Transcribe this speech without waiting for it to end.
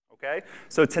Okay?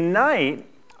 So tonight,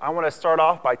 I want to start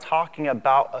off by talking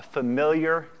about a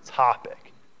familiar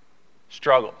topic,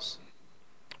 struggles.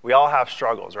 We all have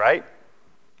struggles, right?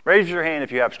 Raise your hand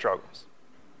if you have struggles.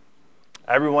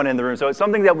 Everyone in the room. So it's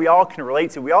something that we all can relate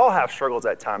to. We all have struggles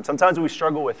at times. Sometimes we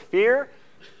struggle with fear.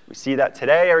 We see that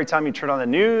today. Every time you turn on the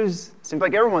news, it seems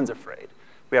like everyone's afraid.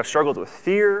 We have struggles with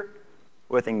fear,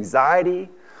 with anxiety,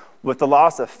 with the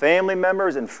loss of family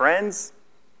members and friends.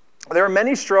 There are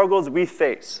many struggles we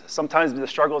face. Sometimes the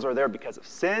struggles are there because of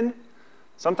sin.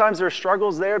 Sometimes there are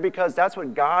struggles there because that's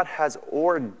what God has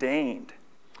ordained.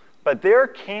 But there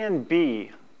can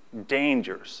be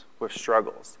dangers with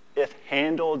struggles if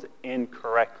handled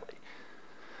incorrectly.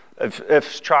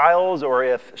 If trials or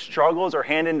if struggles are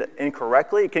handled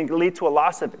incorrectly, it can lead to a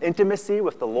loss of intimacy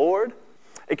with the Lord.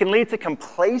 It can lead to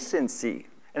complacency.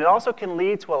 And it also can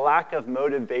lead to a lack of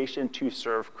motivation to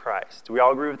serve Christ. Do we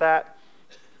all agree with that?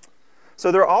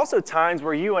 So there are also times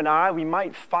where you and I, we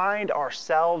might find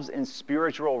ourselves in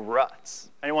spiritual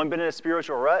ruts. Anyone been in a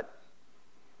spiritual rut?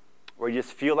 Where you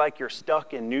just feel like you're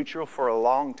stuck in neutral for a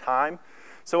long time?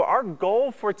 So our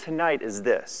goal for tonight is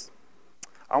this.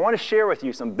 I want to share with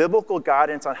you some biblical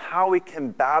guidance on how we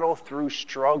can battle through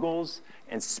struggles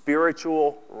and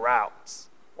spiritual routes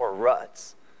or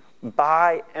ruts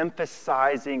by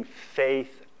emphasizing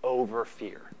faith over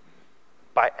fear.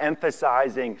 By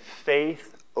emphasizing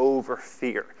faith over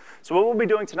fear. So what we'll be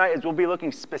doing tonight is we'll be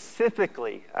looking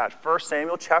specifically at 1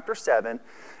 Samuel chapter 7.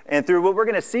 And through what we're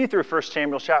going to see through 1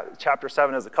 Samuel chapter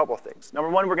 7 is a couple of things. Number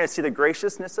one, we're going to see the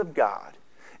graciousness of God.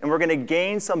 And we're going to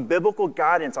gain some biblical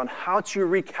guidance on how to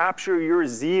recapture your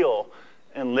zeal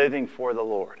in living for the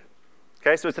Lord.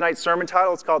 Okay, so tonight's sermon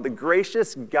title is called The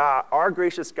Gracious God, Our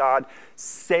Gracious God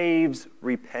Saves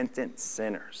Repentant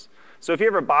Sinners. So if you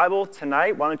have a Bible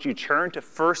tonight, why don't you turn to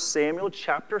 1 Samuel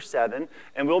chapter 7,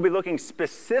 and we'll be looking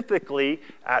specifically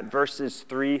at verses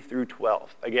 3 through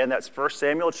 12. Again, that's 1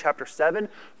 Samuel chapter 7,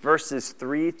 verses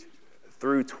 3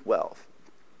 through 12.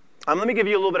 Let me give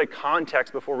you a little bit of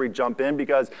context before we jump in,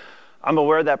 because I'm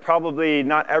aware that probably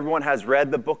not everyone has read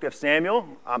the book of Samuel.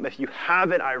 If you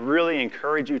haven't, I really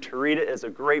encourage you to read it. It's a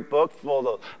great book full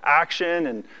of action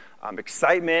and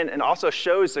excitement, and also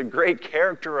shows the great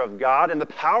character of God and the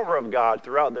power of God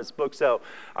throughout this book. So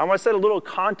I want to set a little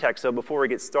context before we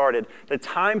get started. The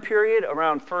time period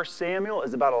around 1 Samuel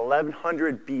is about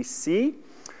 1100 BC,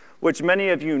 which many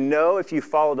of you know if you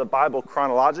follow the Bible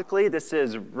chronologically. This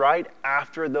is right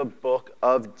after the book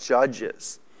of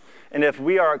Judges. And if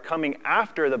we are coming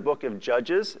after the book of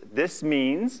Judges, this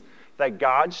means that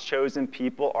God's chosen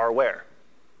people are where?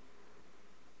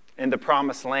 In the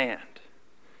promised land.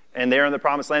 And there in the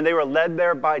promised land, they were led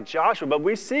there by Joshua. But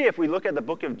we see, if we look at the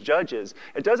book of Judges,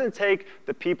 it doesn't take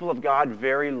the people of God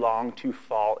very long to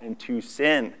fall into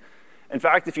sin. In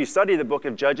fact, if you study the book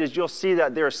of Judges, you'll see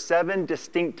that there are 7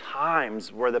 distinct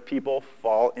times where the people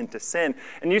fall into sin.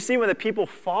 And you see when the people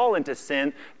fall into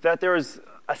sin that there's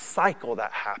a cycle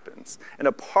that happens. And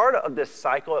a part of this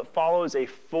cycle, it follows a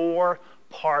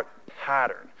 4-part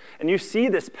pattern. And you see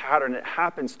this pattern, it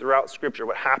happens throughout Scripture.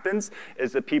 What happens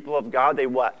is the people of God, they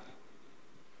what?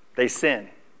 They sin.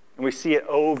 And we see it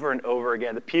over and over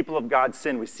again. The people of God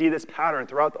sin. We see this pattern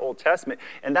throughout the Old Testament.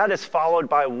 And that is followed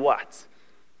by what?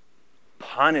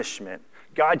 Punishment.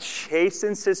 God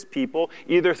chastens his people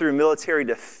either through military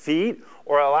defeat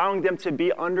or allowing them to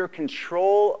be under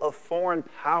control of foreign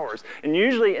powers. And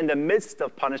usually in the midst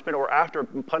of punishment or after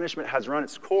punishment has run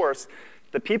its course,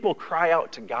 the people cry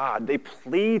out to God. They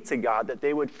plead to God that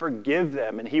they would forgive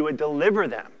them and he would deliver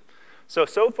them. So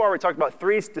far we talked about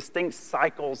 3 distinct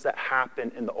cycles that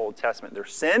happen in the Old Testament.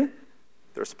 There's sin,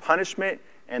 there's punishment,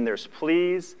 and there's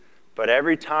pleas. But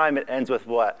every time it ends with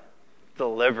what?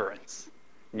 Deliverance.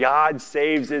 God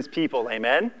saves his people,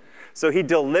 amen? So he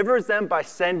delivers them by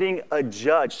sending a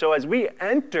judge. So as we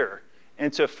enter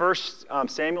into 1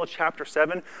 Samuel chapter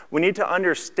 7, we need to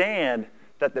understand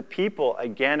that the people,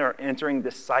 again, are entering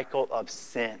the cycle of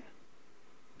sin.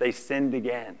 They sinned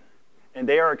again. And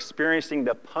they are experiencing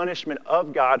the punishment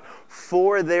of God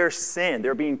for their sin.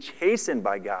 They're being chastened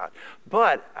by God.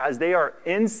 But as they are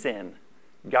in sin,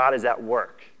 God is at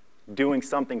work, doing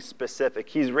something specific.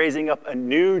 He's raising up a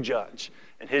new judge.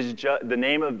 And the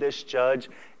name of this judge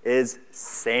is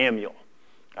Samuel.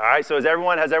 All right, so has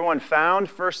everyone found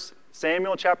 1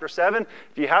 Samuel chapter 7?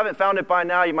 If you haven't found it by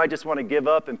now, you might just want to give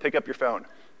up and pick up your phone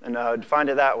and find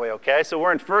it that way, okay? So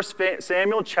we're in 1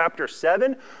 Samuel chapter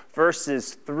 7,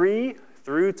 verses 3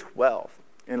 through 12.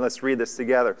 And let's read this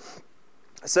together.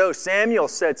 So Samuel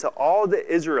said to all the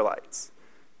Israelites,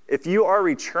 "If you are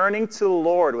returning to the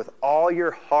Lord with all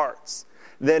your hearts,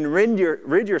 Then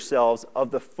rid yourselves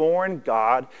of the foreign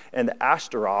god and the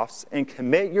Ashtaroths, and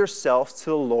commit yourselves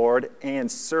to the Lord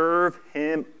and serve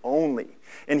him only.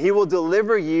 And he will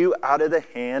deliver you out of the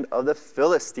hand of the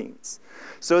Philistines.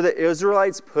 So the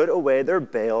Israelites put away their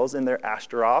Baals and their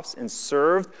Ashtaroths and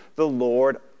served the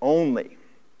Lord only.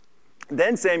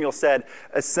 Then Samuel said,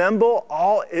 assemble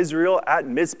all Israel at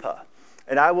Mizpah,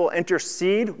 and I will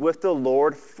intercede with the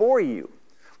Lord for you.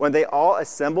 When they all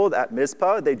assembled at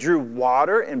Mizpah, they drew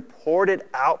water and poured it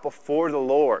out before the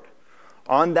Lord.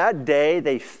 On that day,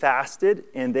 they fasted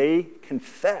and they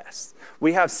confessed,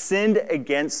 we have sinned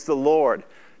against the Lord.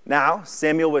 Now,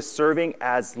 Samuel was serving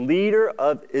as leader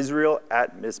of Israel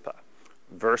at Mizpah.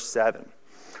 Verse 7.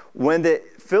 When the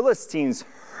Philistines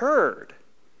heard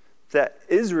that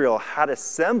Israel had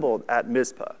assembled at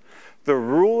Mizpah, the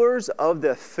rulers of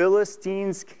the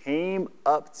Philistines came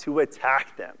up to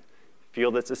attack them. Feel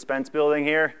the suspense building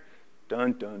here?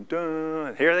 Dun, dun,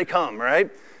 dun. Here they come, right?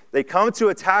 They come to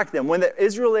attack them. When the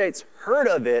Israelites heard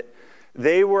of it,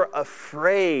 they were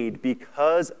afraid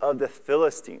because of the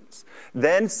Philistines.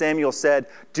 Then Samuel said,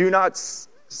 do not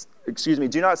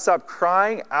stop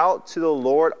crying out to the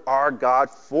Lord our God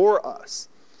for us,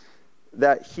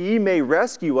 that he may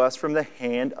rescue us from the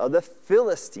hand of the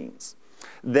Philistines.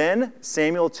 Then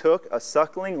Samuel took a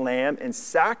suckling lamb and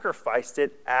sacrificed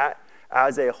it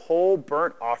as a whole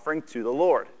burnt offering to the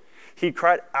Lord. He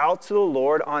cried out to the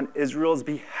Lord on Israel's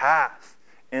behalf,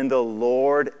 and the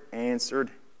Lord answered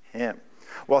him.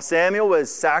 While Samuel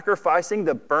was sacrificing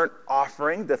the burnt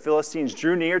offering, the Philistines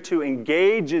drew near to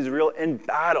engage Israel in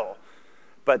battle.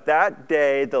 But that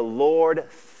day the Lord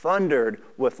thundered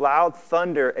with loud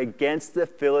thunder against the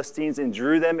Philistines and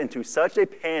drew them into such a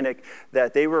panic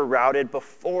that they were routed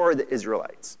before the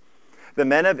Israelites. The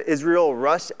men of Israel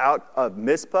rushed out of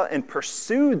Mizpah and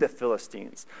pursued the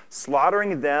Philistines,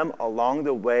 slaughtering them along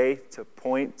the way to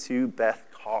point to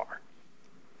Beth-kar.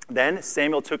 Then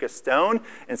Samuel took a stone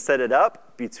and set it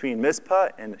up between Mizpah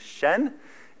and Shen,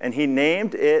 and he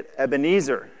named it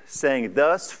Ebenezer, saying,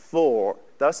 Thus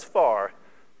far,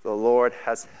 the Lord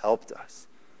has helped us.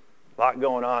 A lot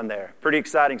going on there. Pretty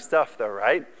exciting stuff, though,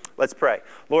 right? Let's pray.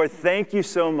 Lord, thank you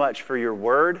so much for your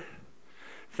word.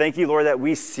 Thank you, Lord, that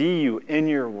we see you in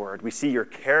your word. We see your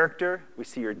character. We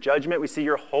see your judgment. We see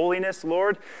your holiness,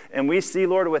 Lord. And we see,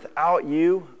 Lord, without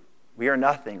you, we are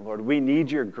nothing, Lord. We need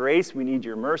your grace. We need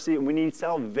your mercy. And we need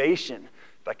salvation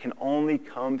that can only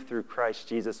come through Christ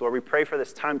Jesus. Lord, we pray for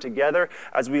this time together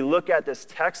as we look at this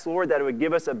text, Lord, that it would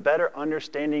give us a better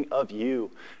understanding of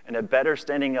you and a better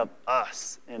understanding of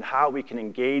us and how we can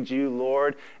engage you,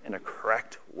 Lord, in a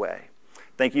correct way.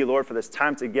 Thank you, Lord, for this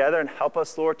time together, and help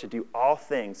us, Lord, to do all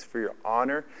things for your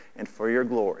honor and for your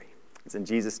glory. It's in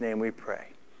Jesus' name we pray.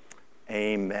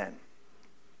 Amen.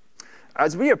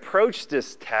 As we approach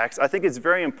this text, I think it's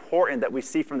very important that we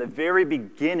see from the very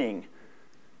beginning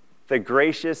the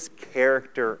gracious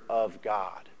character of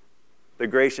God. The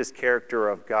gracious character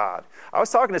of God. I was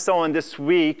talking to someone this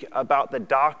week about the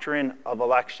doctrine of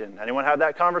election. Anyone have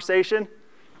that conversation?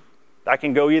 That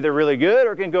can go either really good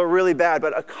or it can go really bad.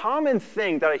 But a common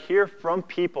thing that I hear from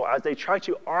people as they try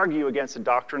to argue against the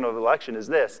doctrine of election is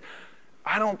this: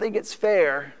 I don't think it's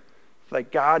fair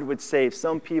that God would save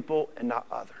some people and not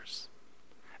others.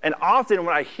 And often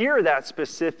when I hear that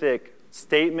specific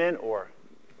statement or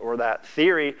that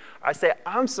theory, I say,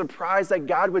 I'm surprised that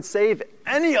God would save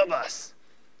any of us,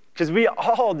 because we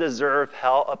all deserve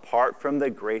hell apart from the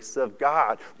grace of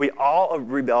God. We all have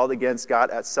rebelled against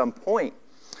God at some point.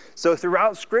 So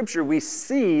throughout Scripture, we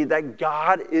see that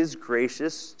God is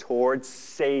gracious towards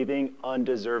saving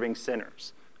undeserving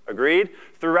sinners. Agreed?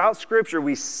 Throughout Scripture,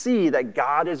 we see that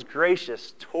God is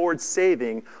gracious towards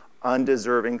saving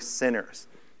undeserving sinners.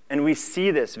 And we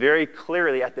see this very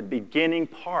clearly at the beginning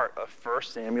part of 1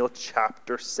 Samuel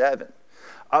chapter 7.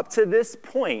 Up to this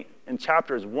point, in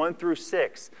chapters 1 through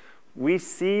 6, we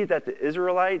see that the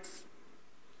Israelites,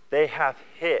 they have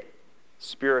hit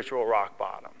spiritual rock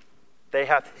bottom. They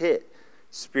have hit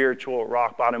spiritual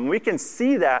rock bottom. We can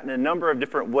see that in a number of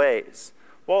different ways.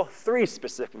 Well, three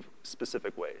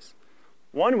specific ways.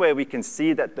 One way we can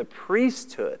see that the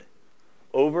priesthood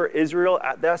over Israel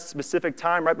at that specific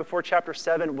time, right before chapter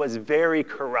 7, was very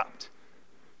corrupt.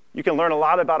 You can learn a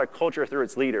lot about a culture through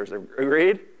its leaders,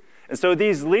 agreed? And so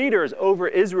these leaders over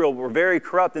Israel were very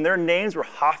corrupt, and their names were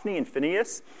Hophni and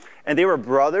Phinehas, and they were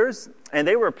brothers, and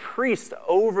they were priests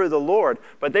over the Lord,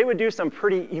 but they would do some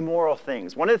pretty immoral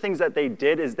things. One of the things that they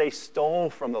did is they stole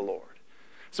from the Lord.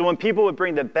 So when people would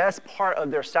bring the best part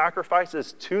of their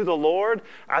sacrifices to the Lord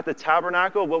at the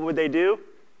tabernacle, what would they do?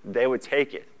 They would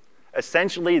take it.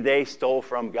 Essentially, they stole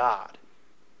from God.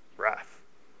 Wrath.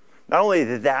 Not only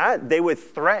that, they would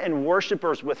threaten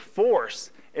worshipers with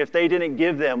force if they didn't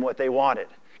give them what they wanted.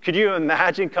 Could you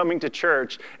imagine coming to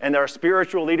church and there are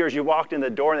spiritual leaders, you walked in the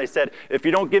door and they said, if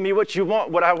you don't give me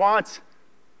what I want,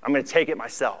 I'm going to take it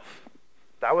myself.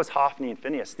 That was Hophni and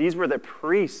Phinehas. These were the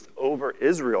priests over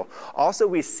Israel. Also,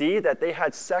 we see that they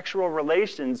had sexual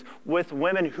relations with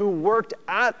women who worked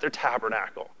at the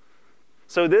tabernacle.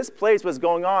 So this place was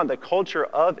going on. The culture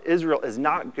of Israel is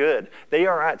not good. They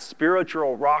are at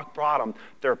spiritual rock bottom.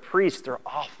 They're priests. They're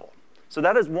awful. So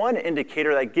that is one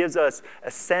indicator that gives us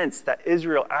a sense that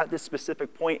Israel, at this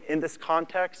specific point in this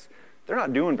context, they're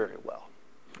not doing very well.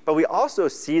 But we also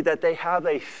see that they have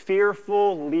a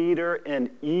fearful leader in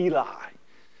Eli.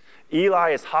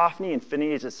 Eli is Hophni and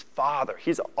Phinehas' father.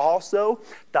 He's also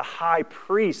the high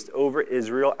priest over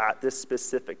Israel at this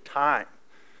specific time.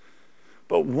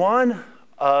 But one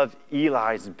of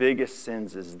Eli's biggest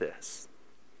sins is this: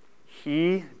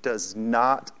 he does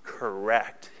not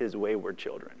correct his wayward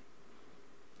children.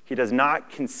 He does not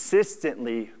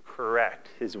consistently correct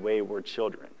his wayward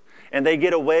children. And they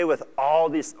get away with all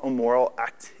this immoral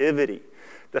activity.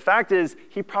 The fact is,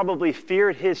 he probably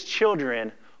feared his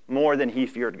children more than he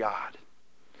feared God.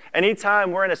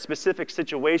 Anytime we're in a specific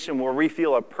situation where we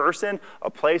feel a person, a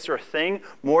place, or a thing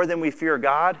more than we fear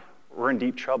God, we're in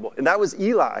deep trouble. And that was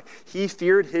Eli. He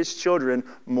feared his children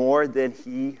more than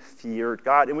he feared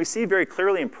God. And we see very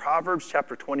clearly in Proverbs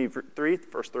chapter 23,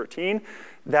 verse 13,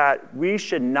 that we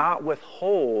should not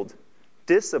withhold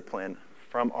discipline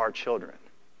from our children.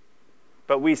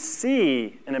 But we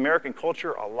see in American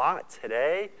culture a lot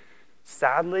today,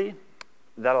 sadly,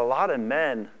 that a lot of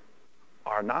men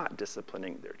are not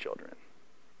disciplining their children.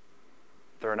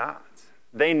 They're not.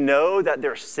 They know that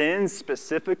their sins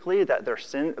specifically, that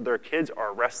their kids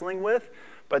are wrestling with,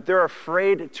 but they're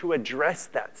afraid to address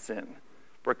that sin,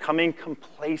 becoming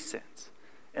complacent.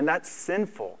 And that's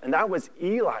sinful. And that was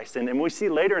Eli's sin. And we see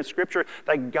later in Scripture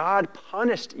that God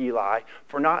punished Eli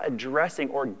for not addressing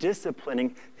or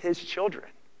disciplining his children.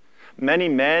 Many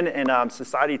men in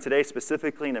society today,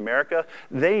 specifically in America,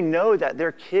 they know that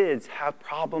their kids have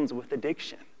problems with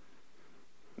addiction.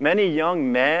 Many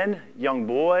young men, young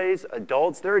boys,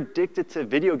 adults, they're addicted to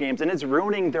video games, and it's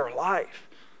ruining their life.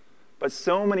 But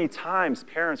so many times,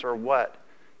 parents are what?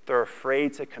 They're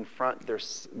afraid to confront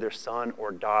their son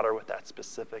or daughter with that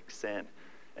specific sin.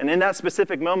 And in that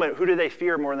specific moment, who do they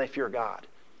fear more than they fear God?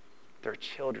 Their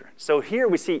children. So here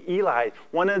we see Eli,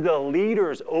 one of the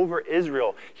leaders over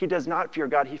Israel. He does not fear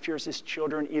God. He fears his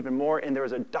children even more, and there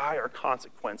is a dire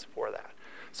consequence for that.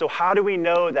 So how do we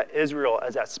know that Israel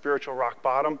is at spiritual rock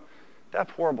bottom? They have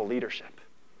horrible leadership.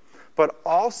 But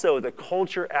also the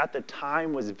culture at the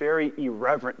time was very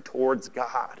irreverent towards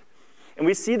God. And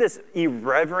we see this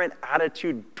irreverent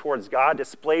attitude towards God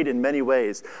displayed in many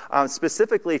ways.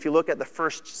 Specifically, if you look at the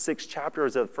first 6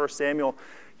 chapters of 1 Samuel,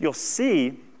 you'll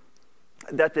see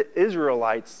that the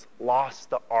Israelites lost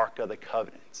the Ark of the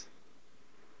Covenant.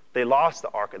 They lost the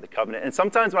Ark of the Covenant. And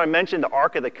sometimes when I mention the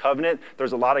Ark of the Covenant,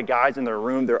 there's a lot of guys in their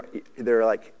room, they're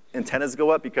like antennas go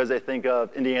up because they think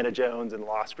of Indiana Jones and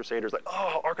Lost Crusaders, like,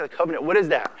 oh, Ark of the Covenant, what is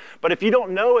that? But if you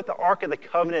don't know what the Ark of the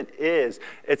Covenant is,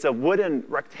 it's a wooden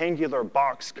rectangular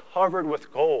box covered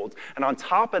with gold. And on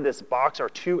top of this box are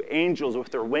 2 angels with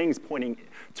their wings pointing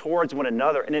towards one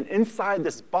another. And then inside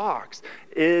this box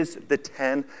is the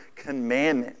 10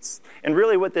 Commandments. And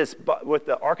really what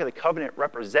the Ark of the Covenant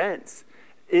represents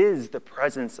is the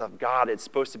presence of God. It's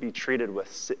supposed to be treated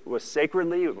with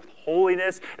sacredly, with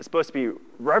holiness. It's supposed to be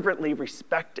reverently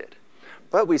respected.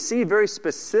 But we see very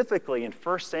specifically in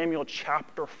 1 Samuel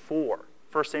chapter 4,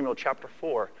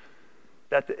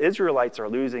 that the Israelites are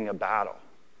losing a battle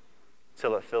to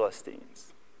the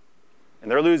Philistines.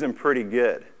 And they're losing pretty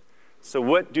good. So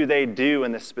what do they do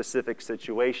in this specific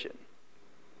situation?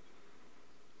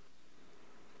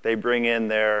 They bring in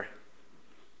their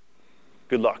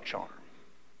good luck charm.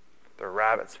 The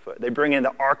rabbit's foot. They bring in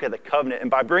the Ark of the Covenant.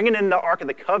 And by bringing in the Ark of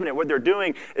the Covenant, what they're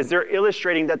doing is they're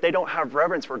illustrating that they don't have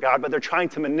reverence for God, but they're trying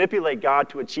to manipulate God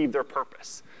to achieve their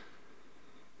purpose.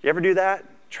 You ever do that?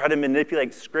 Try to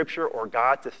manipulate Scripture or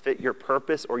God to fit your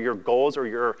purpose or your goals or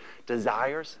your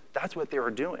desires? That's what they were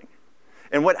doing.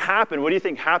 And what happened? What do you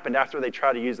think happened after they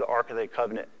tried to use the Ark of the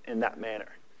Covenant in that manner?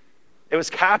 It was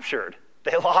captured.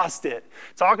 They lost it.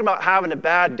 Talking about having a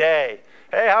bad day.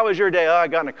 Hey, how was your day? Oh, I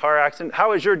got in a car accident.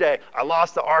 How was your day? I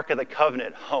lost the Ark of the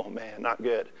Covenant. Oh, man, not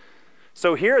good.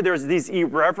 So here, there's these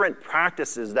irreverent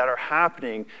practices that are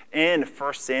happening in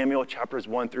 1 Samuel chapters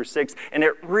 1 through 6. And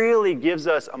it really gives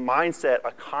us a mindset,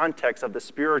 a context of the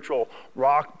spiritual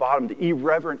rock bottom, the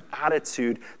irreverent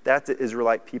attitude that the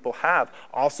Israelite people have.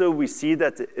 Also, we see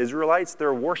that the Israelites,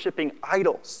 they're worshiping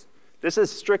idols. This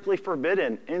is strictly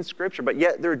forbidden in Scripture, but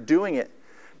yet they're doing it.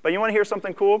 But you want to hear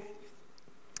something cool?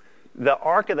 The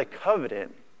Ark of the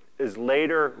Covenant is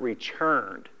later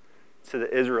returned to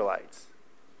the Israelites.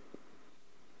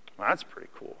 Well, that's pretty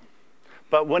cool.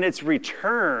 But when it's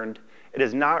returned, it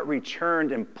is not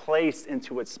returned and placed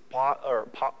into its spot or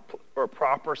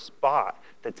proper spot,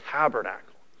 the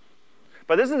tabernacle.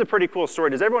 But this is a pretty cool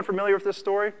story. Is everyone familiar with this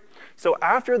story? So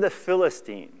after the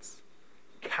Philistines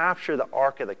capture the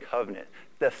Ark of the Covenant,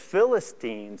 the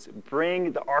Philistines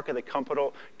bring the Ark of the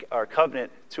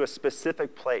Covenant to a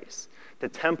specific place, the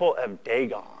temple of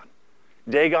Dagon.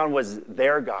 Dagon was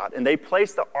their god, and they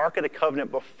placed the Ark of the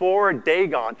Covenant before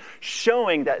Dagon,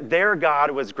 showing that their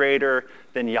God was greater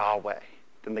than Yahweh,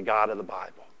 than the God of the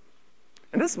Bible.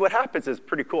 And this is what happens is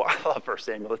pretty cool. I love 1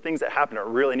 Samuel. The things that happen are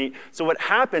really neat. So what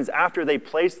happens after they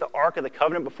place the Ark of the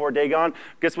Covenant before Dagon,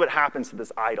 guess what happens to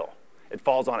this idol? It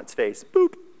falls on its face.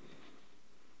 Boop.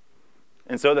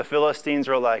 And so the Philistines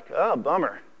are like, oh,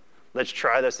 bummer. Let's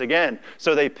try this again.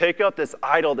 So they pick up this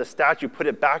idol, this statue, put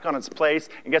it back on its place,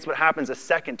 and guess what happens a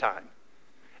second time?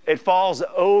 It falls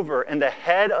over, and the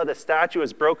head of the statue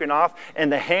is broken off,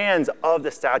 and the hands of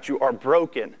the statue are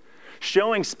broken,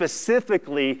 showing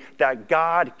specifically that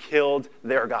God killed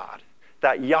their God,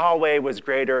 that Yahweh was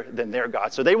greater than their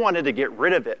God. So they wanted to get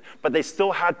rid of it, but they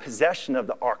still had possession of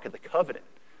the Ark of the Covenant.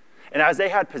 And as they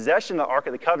had possession of the Ark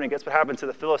of the Covenant, guess what happened to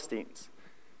the Philistines?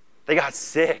 They got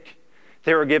sick.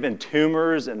 They were given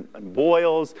tumors and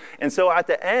boils. And so at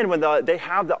the end, when they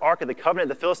have the Ark of the Covenant,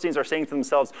 the Philistines are saying to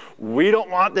themselves, we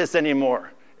don't want this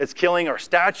anymore. It's killing our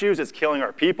statues. It's killing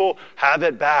our people. Have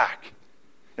it back.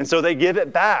 And so they give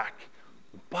it back.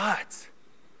 But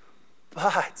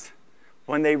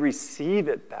when they receive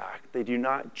it back, they do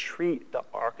not treat the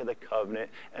Ark of the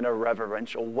Covenant in a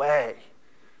reverential way.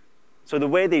 So the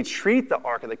way they treat the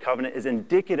Ark of the Covenant is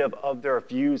indicative of their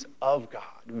views of God.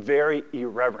 Very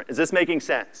irreverent. Is this making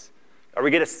sense? Or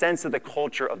we get a sense of the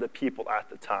culture of the people at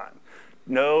the time.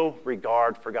 No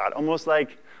regard for God. Almost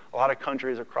like a lot of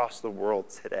countries across the world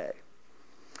today.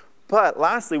 But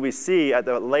lastly, we see at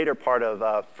the later part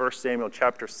of 1 Samuel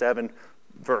chapter 7,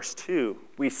 verse 2,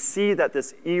 we see that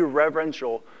this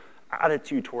irreverential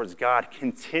attitude towards God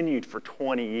continued for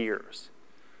 20 years.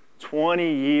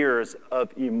 20 years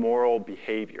of immoral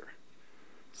behavior.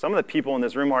 Some of the people in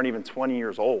this room aren't even 20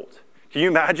 years old. Can you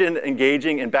imagine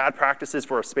engaging in bad practices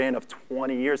for a span of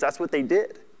 20 years? That's what they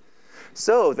did.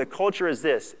 So the culture is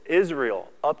this. Israel,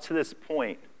 up to this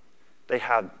point, they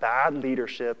have bad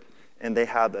leadership and they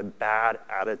have a bad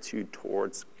attitude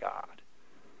towards God.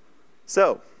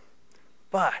 So,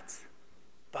 but,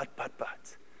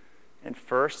 in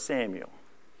 1 Samuel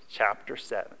chapter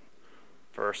 7,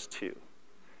 verse 2,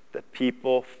 the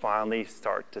people finally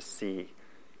start to see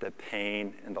the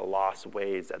pain and the lost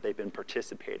ways that they've been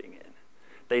participating in.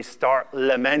 They start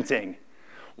lamenting.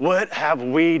 What have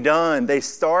we done? They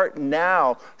start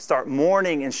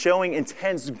mourning and showing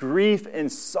intense grief and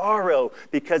sorrow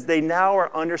because they now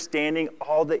are understanding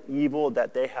all the evil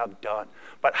that they have done.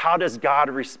 But how does God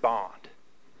respond?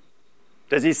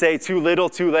 Does he say too little,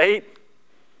 too late?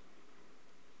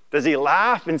 Does he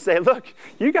laugh and say, look,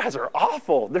 you guys are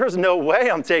awful. There's no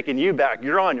way I'm taking you back.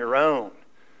 You're on your own.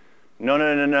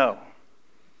 No.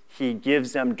 He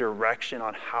gives them direction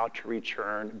on how to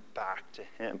return back to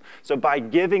him. So by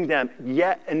giving them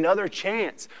yet another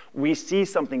chance, we see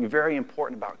something very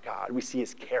important about God. We see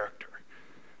his character,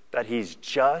 that he's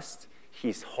just,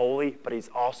 he's holy, but he's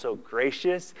also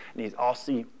gracious, and he's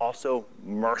also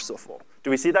merciful. Do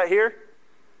we see that here?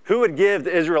 Who would give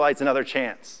the Israelites another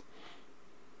chance?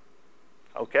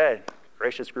 Okay,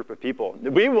 gracious group of people.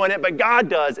 We wouldn't, but God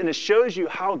does, and it shows you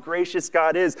how gracious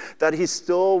God is, that he's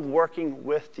still working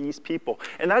with these people.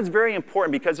 And that's very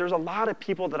important because there's a lot of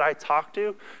people that I talk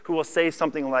to who will say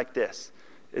something like this: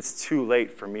 it's too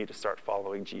late for me to start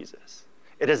following Jesus.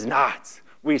 It is not.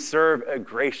 We serve a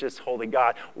gracious, holy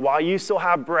God. While you still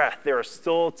have breath, there is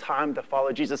still time to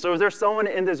follow Jesus. So if there's someone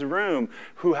in this room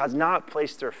who has not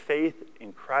placed their faith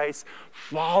in Christ,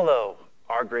 follow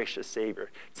our gracious Savior.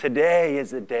 Today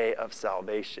is the day of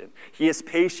salvation. He is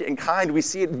patient and kind. We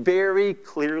see it very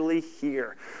clearly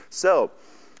here. So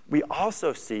we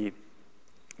also see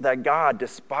that God,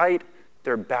 despite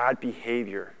their bad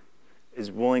behavior,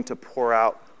 is willing to pour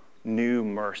out new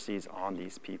mercies on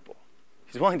these people.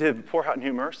 He's willing to pour out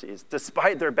new mercies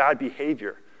despite their bad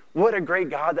behavior. What a great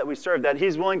God that we serve, that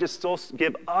he's willing to still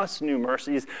give us new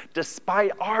mercies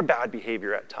despite our bad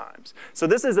behavior at times. So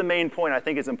this is the main point. I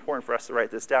think it's important for us to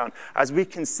write this down. As we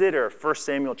consider 1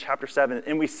 Samuel chapter 7,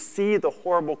 and we see the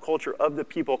horrible culture of the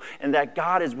people and that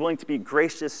God is willing to be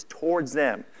gracious towards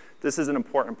them, this is an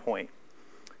important point.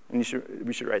 and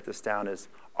we should write this down, is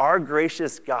our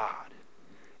gracious God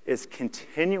is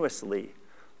continuously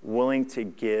willing to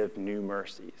give new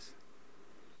mercies.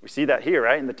 We see that here,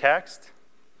 right, in the text.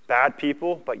 Bad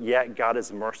people, but yet God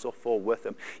is merciful with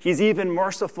them. He's even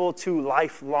merciful to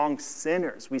lifelong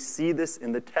sinners. We see this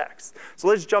in the text. So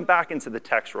let's jump back into the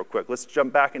text real quick. Let's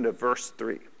jump back into verse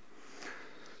 3.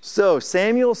 So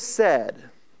Samuel said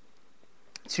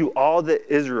to all the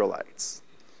Israelites,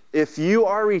 if you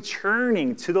are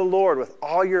returning to the Lord with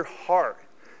all your heart,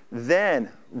 then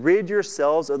rid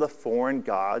yourselves of the foreign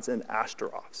gods and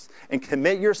Ashtaroths, and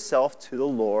commit yourself to the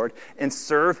Lord and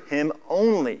serve him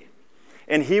only.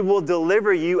 And he will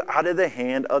deliver you out of the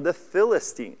hand of the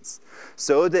Philistines.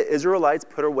 So the Israelites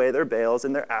put away their Baals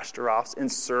and their Ashtaroths and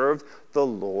served the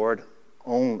Lord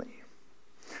only.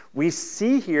 We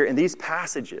see here in these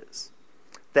passages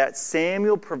that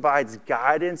Samuel provides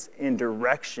guidance and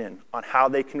direction on how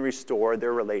they can restore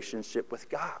their relationship with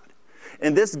God.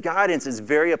 And this guidance is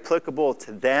very applicable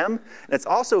to them, and it's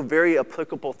also very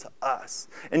applicable to us.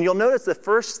 And you'll notice the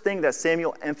first thing that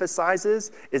Samuel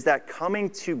emphasizes is that coming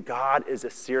to God is a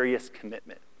serious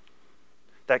commitment.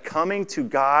 That coming to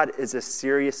God is a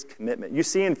serious commitment. You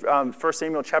see in 1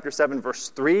 Samuel chapter 7, verse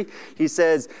 3, he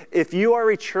says, if you are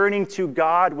returning to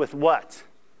God with what?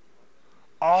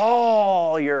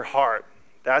 All your heart.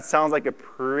 That sounds like a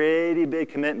pretty big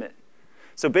commitment.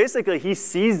 So basically, he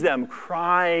sees them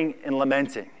crying and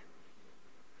lamenting.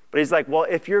 But he's like, well,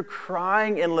 if your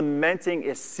crying and lamenting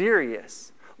is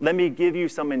serious, let me give you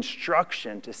some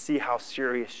instruction to see how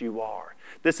serious you are.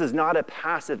 This is not a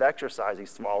passive exercise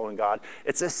he's following God.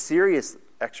 It's a serious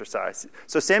exercise.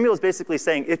 So Samuel is basically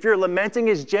saying, if your lamenting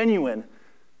is genuine,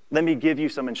 let me give you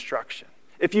some instruction.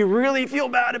 If you really feel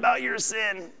bad about your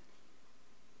sin,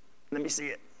 let me see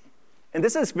it. And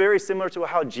this is very similar to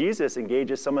how Jesus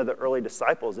engages some of the early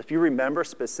disciples. If you remember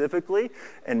specifically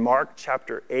in Mark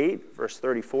chapter 8, verse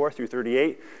 34 through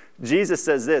 38, Jesus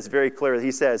says this very clearly.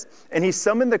 He says, and he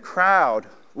summoned the crowd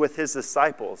with his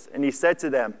disciples, and he said to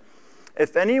them,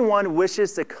 if anyone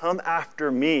wishes to come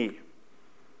after me,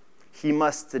 he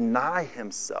must deny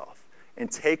himself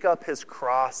and take up his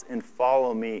cross and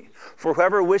follow me. For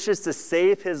whoever wishes to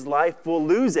save his life will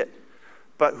lose it.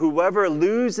 But whoever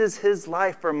loses his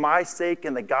life for my sake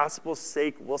and the gospel's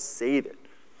sake will save it.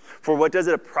 For what does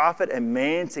it profit a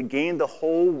man to gain the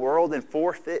whole world and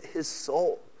forfeit his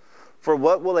soul? For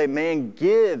what will a man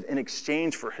give in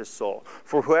exchange for his soul?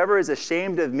 For whoever is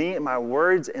ashamed of me and my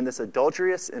words in this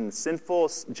adulterous and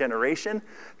sinful generation,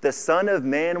 the Son of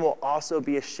Man will also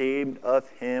be ashamed of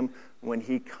him when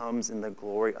he comes in the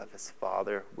glory of his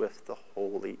Father with the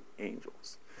holy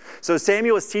angels. So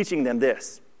Samuel is teaching them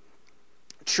this.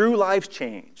 True life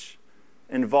change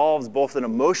involves both an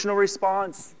emotional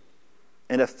response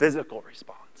and a physical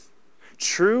response.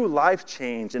 True life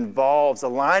change involves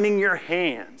aligning your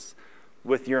hands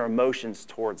with your emotions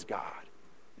towards God.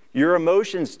 Your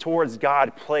emotions towards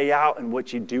God play out in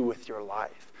what you do with your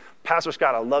life. Pastor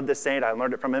Scott, I love this saying. I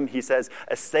learned it from him. He says,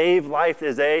 a saved life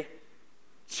is a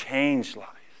changed life.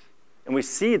 And we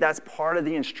see that's part of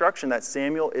the instruction that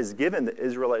Samuel is giving the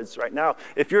Israelites right now.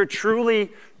 If you're truly,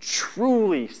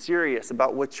 truly serious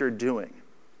about what you're doing,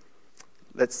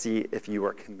 let's see if you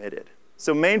are committed.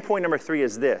 So main point number 3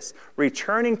 is this.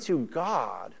 Returning to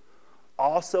God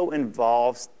also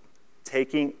involves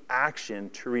taking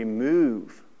action to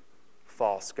remove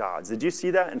false gods. Did you see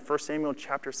that in 1 Samuel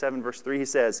chapter 7, verse 3? He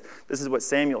says, this is what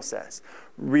Samuel says,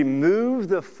 remove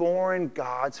the foreign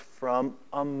gods from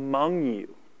among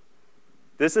you.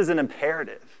 This is an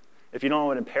imperative. If you don't know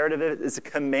what imperative is, it's a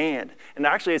command. And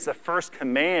actually, it's the first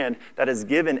command that is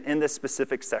given in this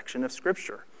specific section of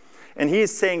Scripture. And he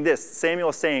is saying this, Samuel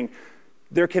is saying,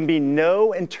 there can be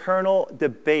no internal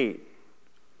debate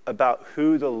about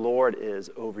who the Lord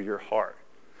is over your heart.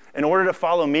 In order to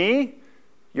follow me,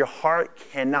 your heart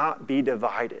cannot be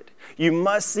divided. You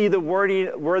must see the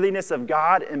worthiness of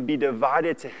God and be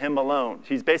divided to him alone.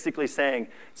 He's basically saying,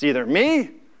 it's either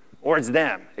me or it's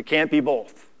them. It can't be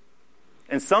both.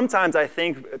 And sometimes I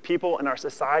think people in our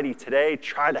society today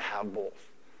try to have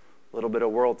both. A little bit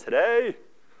of world today,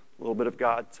 a little bit of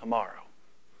God tomorrow.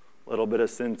 A little bit of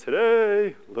sin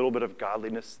today, a little bit of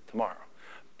godliness tomorrow.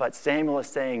 But Samuel is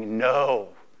saying, no,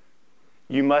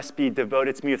 you must be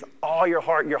devoted to me with all your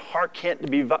heart. Your heart can't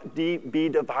be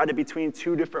divided between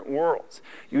two different worlds.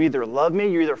 You either love me,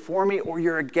 you're either for me, or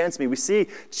you're against me. We see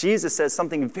Jesus says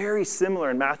something very similar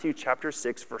in Matthew chapter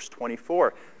 6, verse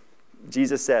 24.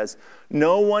 Jesus says,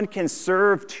 no one can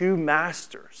serve two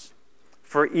masters,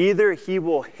 for either he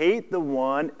will hate the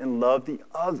one and love the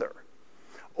other,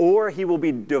 or he will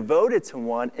be devoted to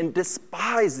one and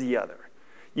despise the other.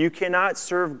 You cannot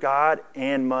serve God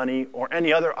and money or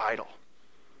any other idol.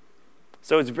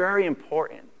 So it's very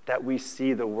important that we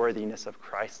see the worthiness of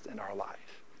Christ in our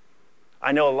life.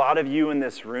 I know a lot of you in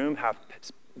this room have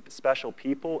special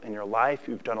people in your life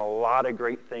who've done a lot of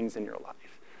great things in your life.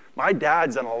 My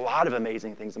dad's done a lot of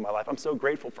amazing things in my life. I'm so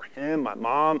grateful for him, my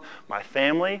mom, my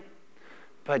family.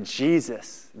 But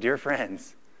Jesus, dear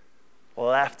friends,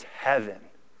 left heaven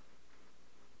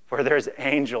where there's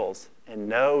angels and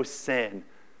no sin.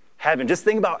 Heaven, just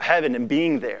think about heaven and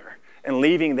being there and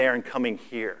leaving there and coming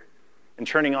here and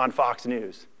turning on Fox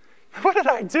News. What did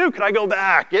I do? Could I go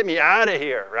back? Get me out of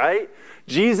here, right?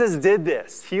 Jesus did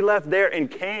this. He left there and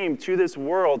came to this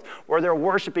world where they're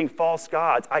worshiping false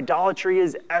gods. Idolatry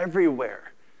is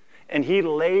everywhere. And he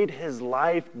laid his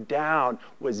life down,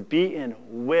 was beaten,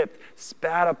 whipped,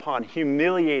 spat upon,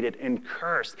 humiliated, and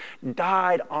cursed,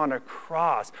 died on a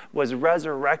cross, was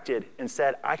resurrected, and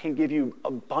said, I can give you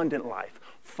abundant life.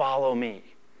 Follow me.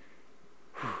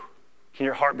 Whew. Can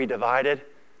your heart be divided?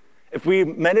 If we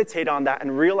meditate on that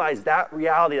and realize that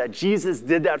reality, that Jesus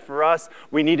did that for us,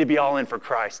 we need to be all in for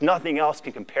Christ. Nothing else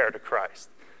can compare to Christ.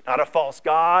 Not a false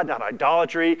god, not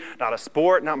idolatry, not a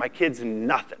sport, not my kids,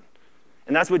 nothing.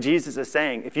 And that's what Jesus is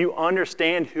saying. If you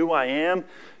understand who I am,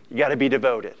 you got to be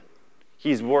devoted.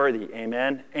 He's worthy,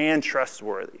 amen, and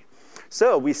trustworthy.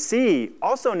 So we see,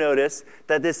 also notice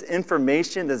that this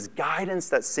information, this guidance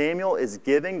that Samuel is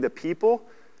giving the people,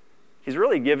 he's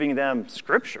really giving them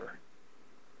scripture.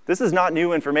 This is not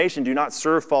new information. Do not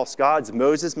serve false gods.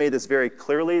 Moses made this very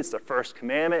clearly. It's the first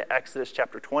commandment, Exodus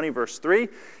chapter 20, verse 3.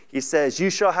 He says, you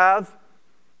shall have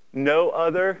no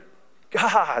other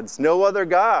gods, no other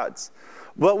gods.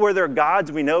 What were their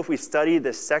gods? We know if we study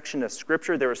this section of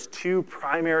Scripture, there was two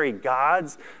primary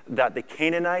gods that the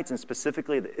Canaanites and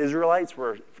specifically the Israelites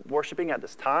were worshiping at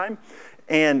this time.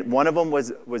 And one of them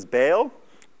was Baal.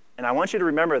 And I want you to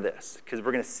remember this because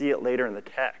we're going to see it later in the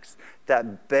text,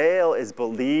 that Baal is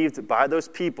believed by those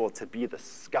people to be the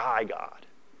sky god.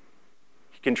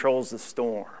 He controls the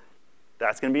storm.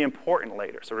 That's going to be important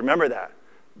later. So remember that.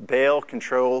 Baal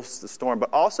controls the storm.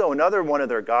 But also another one of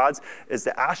their gods is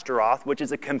the Ashtaroth, which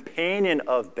is a companion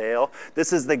of Baal.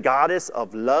 This is the goddess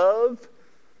of love,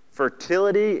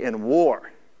 fertility, and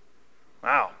war.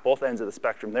 Wow, both ends of the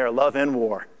spectrum there, love and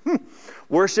war.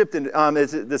 Worshipped,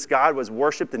 this god was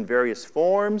worshipped in various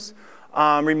forms.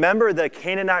 Remember, the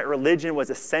Canaanite religion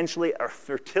was essentially a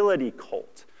fertility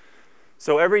cult.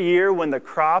 So every year when the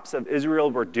crops of Israel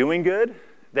were doing good,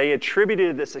 they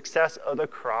attributed the success of the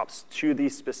crops to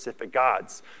these specific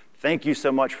gods. Thank you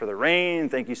so much for the rain.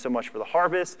 Thank you so much for the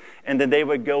harvest. And then they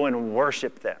would go and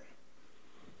worship them.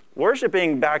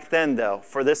 Worshiping back then, though,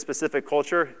 for this specific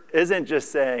culture, isn't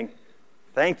just saying,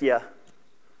 thank you,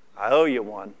 I owe you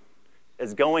one.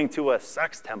 It's going to a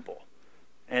sex temple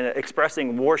and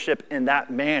expressing worship in that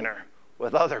manner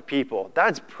with other people.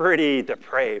 That's pretty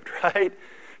depraved, right?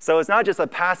 So it's not just a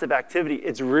passive activity,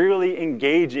 it's really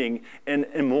engaging in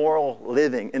immoral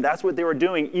living. And that's what they were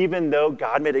doing, even though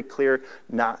God made it clear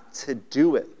not to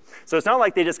do it. So it's not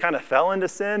like they just kind of fell into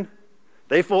sin.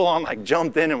 They full on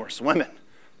jumped in and were swimming.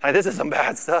 This is some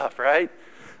bad stuff, right?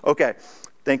 Okay,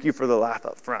 thank you for the laugh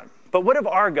up front. But what of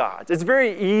our gods? It's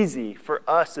very easy for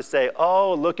us to say,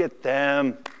 oh, look at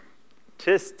them.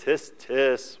 Tis, tis,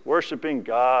 tis, worshiping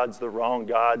gods, the wrong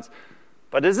gods.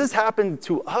 But does this happen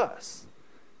to us?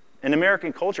 In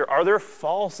American culture, are there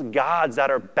false gods that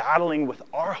are battling with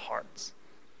our hearts?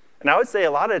 And I would say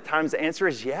a lot of the times the answer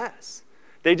is yes.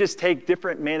 They just take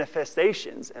different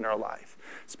manifestations in our life.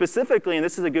 Specifically, and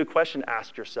this is a good question to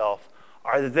ask yourself,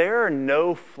 are there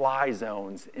no-fly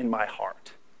zones in my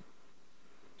heart?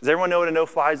 Does everyone know what a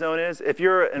no-fly zone is? If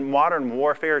you're in modern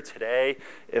warfare today,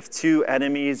 if two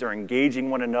enemies are engaging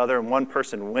one another and one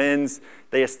person wins,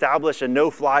 they establish a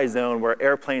no-fly zone where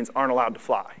airplanes aren't allowed to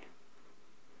fly.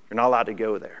 You're not allowed to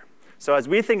go there. So as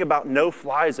we think about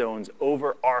no-fly zones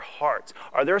over our hearts,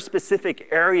 are there specific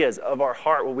areas of our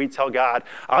heart where we tell God,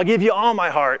 I'll give you all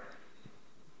my heart,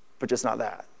 but just not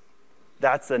that?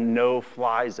 That's a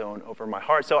no-fly zone over my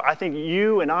heart. So I think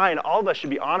you and I and all of us should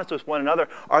be honest with one another.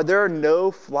 Are there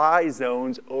no-fly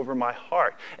zones over my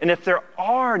heart? And if there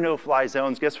are no-fly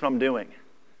zones, guess what I'm doing?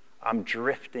 I'm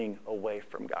drifting away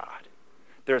from God.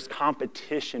 There's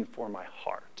competition for my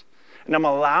heart. And I'm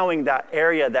allowing that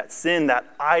area, that sin, that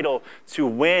idol to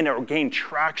win or gain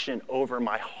traction over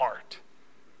my heart.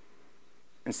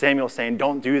 And Samuel's saying,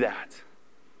 don't do that.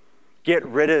 Get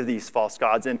rid of these false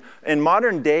gods. And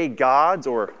modern day gods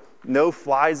or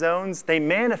no-fly zones, they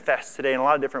manifest today in a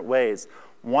lot of different ways.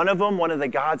 One of the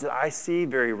gods that I see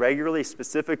very regularly,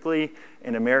 specifically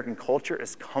in American culture,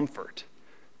 is comfort.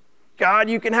 God,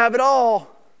 you can have it all.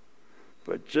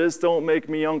 but just don't make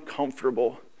me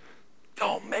uncomfortable.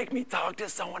 Don't make me talk to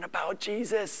someone about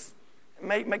Jesus.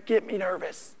 Get me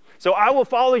nervous. So I will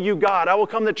follow you, God. I will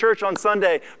come to church on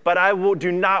Sunday, but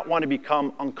do not want to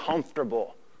become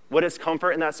uncomfortable. What is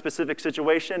comfort in that specific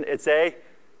situation? It's a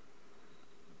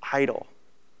idol.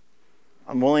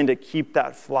 I'm willing to keep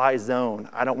that fly zone.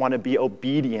 I don't want to be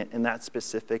obedient in that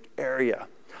specific area.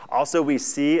 Also, we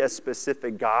see a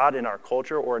specific God in our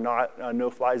culture, or not a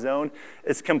no-fly zone.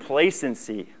 It's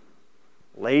complacency,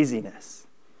 laziness.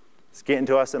 It's getting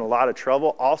to us in a lot of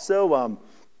trouble. Also,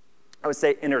 I would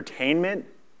say entertainment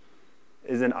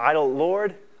is an idol.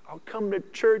 Lord, I'll come to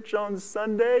church on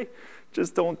Sunday.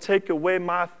 Just don't take away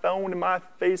my phone and my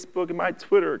Facebook and my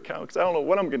Twitter account, because I don't know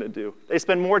what I'm going to do. They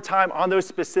spend more time on those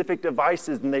specific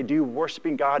devices than they do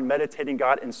worshiping God, meditating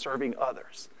God, and serving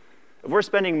others. If we're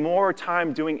spending more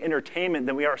time doing entertainment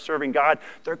than we are serving God,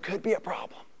 there could be a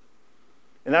problem.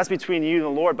 And that's between you and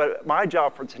the Lord. But my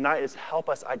job for tonight is to help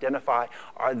us identify,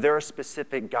 are there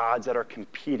specific gods that are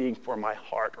competing for my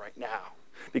heart right now?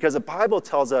 Because the Bible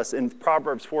tells us in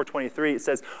Proverbs 4:23, it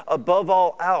says, above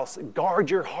all else,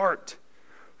 guard your heart,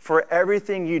 for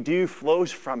everything you do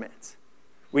flows from it.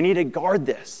 We need to guard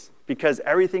this because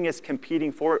everything is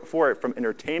competing for it, from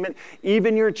entertainment,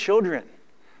 even your children.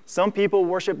 Some people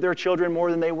worship their children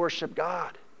more than they worship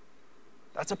God.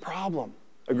 That's a problem.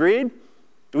 Agreed?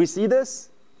 Do we see this?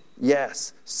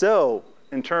 Yes. So,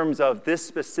 in terms of this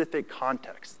specific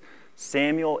context,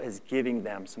 Samuel is giving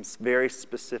them some very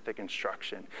specific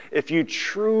instruction. If you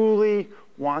truly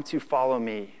want to follow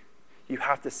me, you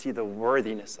have to see the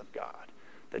worthiness of God,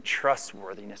 the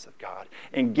trustworthiness of God,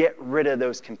 and get rid of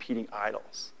those competing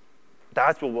idols.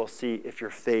 That's what we'll see if your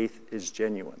faith is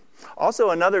genuine. Also,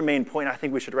 another main point, I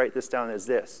think we should write this down, is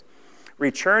this.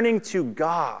 Returning to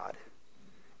God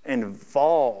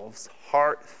involves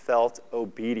heartfelt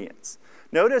obedience.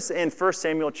 Notice in 1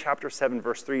 Samuel chapter 7,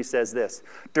 verse 3 says this,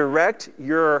 direct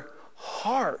your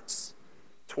hearts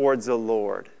towards the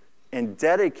Lord and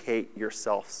dedicate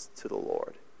yourselves to the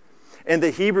Lord. In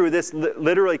the Hebrew, this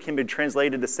literally can be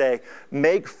translated to say,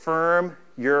 make firm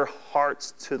your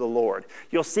hearts to the Lord.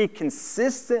 You'll see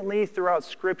consistently throughout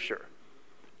Scripture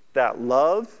that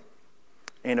love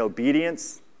and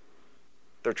obedience,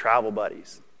 they're travel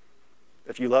buddies.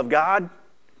 If you love God,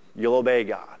 you'll obey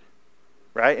God,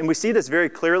 right? And we see this very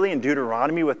clearly in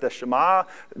Deuteronomy with the Shema.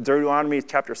 Deuteronomy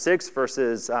chapter 6,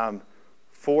 verses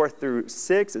 4 through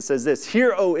 6. It says this,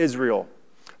 hear, O Israel,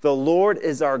 the Lord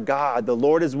is our God. The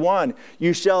Lord is one.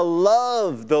 You shall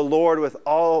love the Lord with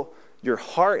all your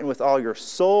heart and with all your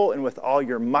soul and with all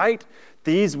your might.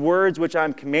 These words which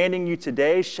I'm commanding you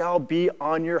today shall be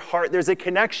on your heart. There's a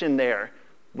connection there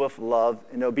with love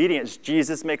and obedience.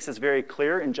 Jesus makes this very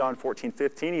clear in John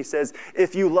 14:15. He says,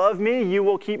 if you love me, you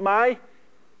will keep my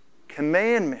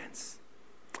commandments.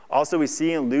 Also, we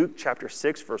see in Luke chapter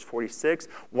 6, verse 46,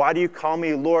 why do you call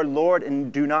me Lord, Lord,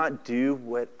 and do not do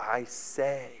what I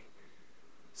say?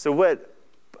 So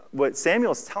what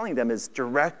Samuel is telling them is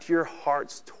direct your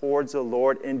hearts towards the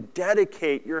Lord and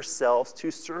dedicate yourselves to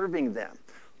serving them.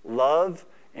 Love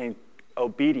and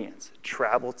obedience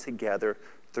travel together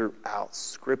throughout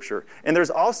Scripture. And there's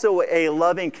also a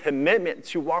loving commitment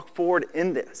to walk forward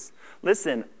in this.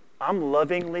 Listen, I'm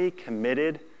lovingly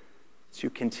committed to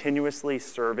continuously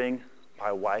serving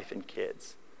my wife and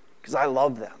kids because I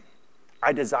love them.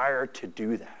 I desire to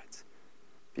do that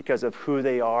because of who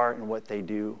they are and what they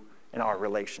do in our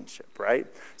relationship, right?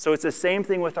 So it's the same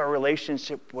thing with our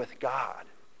relationship with God.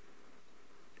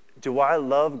 Do I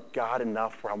love God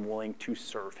enough where I'm willing to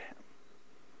serve him?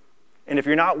 And if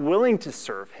you're not willing to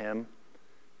serve him,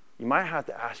 you might have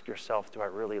to ask yourself, do I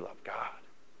really love God?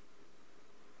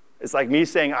 It's like me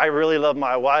saying, I really love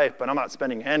my wife, but I'm not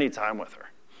spending any time with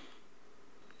her.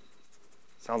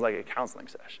 Sounds like a counseling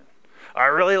session. I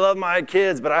really love my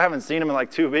kids, but I haven't seen them in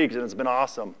like 2 weeks, and it's been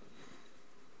awesome.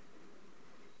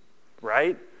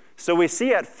 Right? So we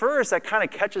see at first that kind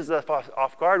of catches us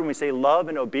off guard when we say love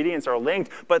and obedience are linked,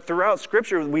 but throughout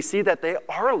Scripture we see that they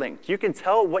are linked. You can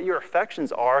tell what your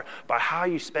affections are by how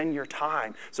you spend your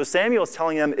time. So Samuel is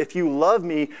telling them, if you love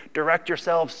me, direct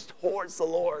yourselves towards the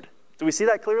Lord. Do we see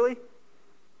that clearly?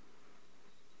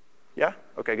 Yeah?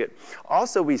 Okay, good.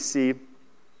 Also we see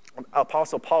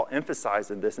Apostle Paul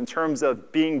emphasizes this in terms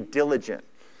of being diligent.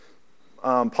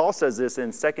 Paul says this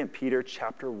in 2 Peter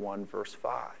chapter 1, verse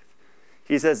 5.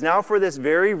 He says, now for this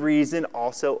very reason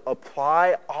also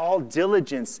apply all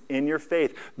diligence in your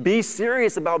faith. Be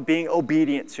serious about being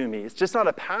obedient to me. It's just not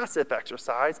a passive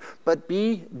exercise, but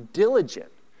be diligent.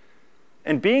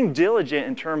 And being diligent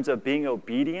in terms of being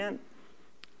obedient,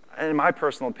 in my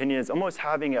personal opinion, is almost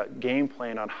having a game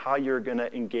plan on how you're going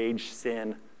to engage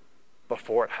sin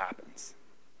before it happens.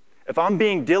 If I'm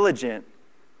being diligent,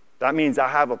 that means I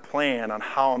have a plan on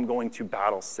how I'm going to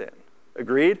battle sin.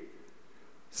 Agreed?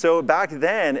 So back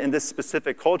then, in this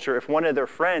specific culture, if one of their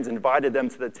friends invited them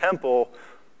to the temple,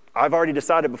 I've already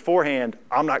decided beforehand,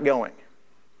 I'm not going.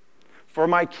 For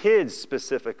my kids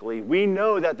specifically, we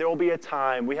know that there will be a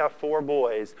time, we have 4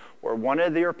 boys, where one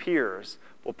of their peers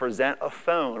will present a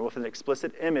phone with an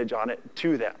explicit image on it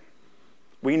to them.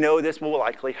 We know this will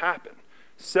likely happen.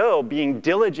 So being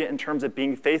diligent in terms of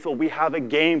being faithful, we have a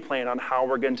game plan on how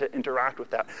we're going to interact with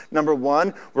that. Number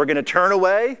 1, we're going to turn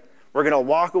away, we're going to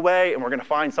walk away, and we're going to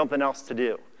find something else to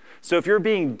do. So if you're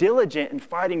being diligent in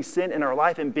fighting sin in our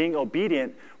life and being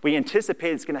obedient, we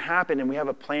anticipate it's going to happen and we have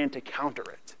a plan to counter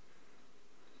it.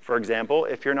 For example,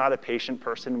 if you're not a patient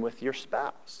person with your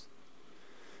spouse,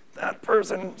 that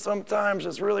person sometimes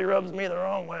just really rubs me the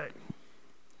wrong way.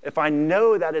 If I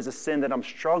know that is a sin that I'm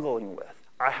struggling with,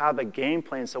 I have a game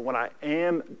plan so when I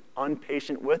am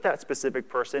impatient with that specific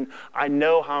person, I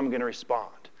know how I'm going to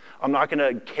respond. I'm not going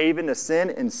to cave into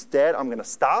sin. Instead, I'm going to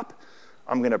stop,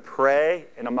 I'm going to pray,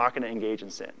 and I'm not going to engage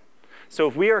in sin. So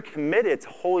if we are committed to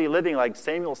holy living like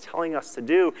Samuel's telling us to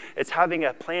do, it's having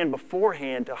a plan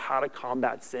beforehand to how to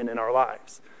combat sin in our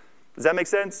lives. Does that make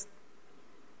sense?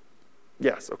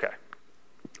 Yes, okay.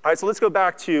 All right, so let's go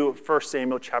back to 1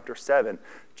 Samuel chapter 7,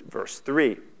 verse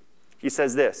 3. He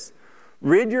says this,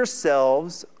 rid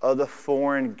yourselves of the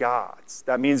foreign gods.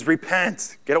 That means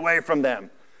repent, get away from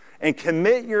them, and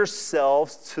commit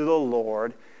yourselves to the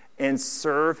Lord and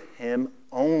serve him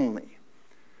only.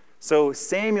 So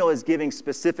Samuel is giving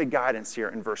specific guidance here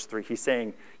in verse 3. He's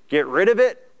saying, get rid of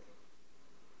it,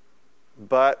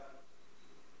 but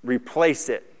replace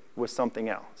it with something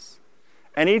else.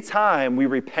 Anytime we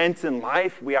repent in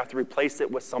life, we have to replace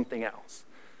it with something else.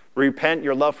 Repent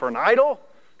your love for an idol,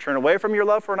 turn away from your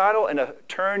love for an idol, and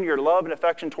turn your love and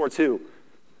affection towards who?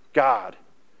 God.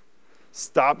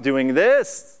 Stop doing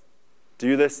this,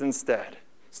 do this instead.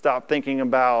 Stop thinking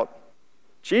about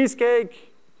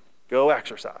cheesecake, go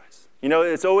exercise. You know,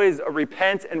 it's always a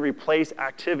repent and replace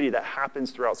activity that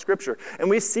happens throughout Scripture. And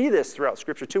we see this throughout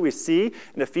Scripture too. We see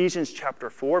in Ephesians chapter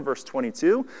 4, verse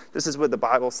 22, this is what the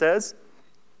Bible says,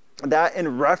 that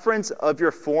in reference of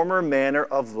your former manner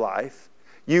of life,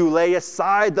 you lay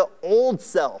aside the old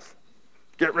self.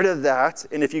 Get rid of that.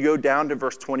 And if you go down to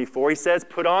verse 24, he says,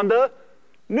 put on the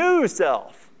new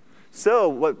self. So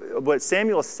what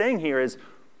Samuel is saying here is,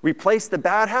 replace the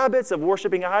bad habits of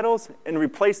worshiping idols and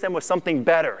replace them with something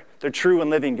better, the true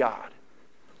and living God.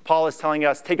 Paul is telling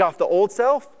us, take off the old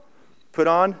self, put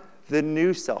on the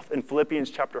new self. In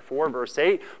Philippians chapter 4, verse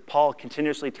 8, Paul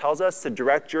continuously tells us to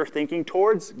direct your thinking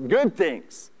towards good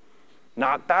things,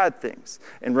 not bad things.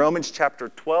 In Romans chapter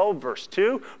 12, verse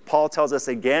 2, Paul tells us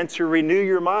again to renew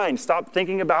your mind. Stop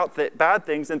thinking about the bad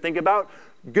things and think about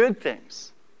good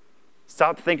things.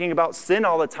 Stop thinking about sin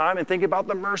all the time and think about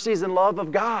the mercies and love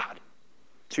of God.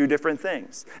 2 different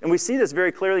things. And we see this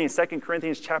very clearly in 2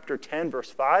 Corinthians chapter 10, verse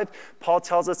 5. Paul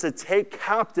tells us to take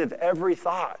captive every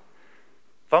thought.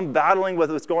 If I'm battling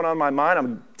with what's going on in my mind,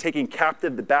 I'm taking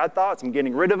captive the bad thoughts, I'm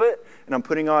getting rid of it, and I'm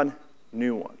putting on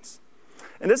new ones.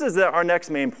 And this is our next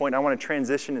main point. I want to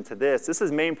transition into this. This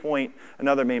is main point,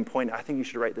 another main point. I think you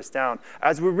should write this down.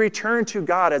 As we return to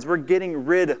God, as we're getting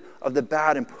rid of the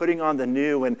bad and putting on the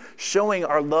new and showing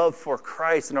our love for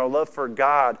Christ and our love for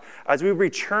God, as we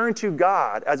return to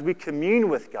God, as we commune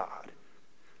with God,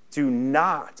 do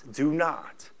not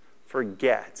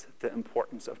forget the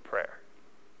importance of prayer.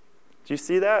 Do you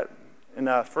see that in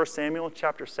 1 Samuel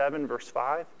chapter 7, verse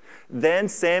 5? Then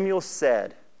Samuel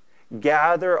said,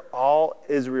 gather all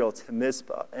Israel to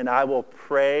Mizpah, and I will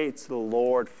pray to the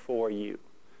Lord for you.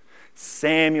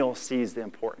 Samuel sees the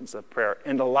importance of prayer.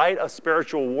 In the light of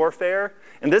spiritual warfare,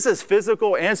 and this is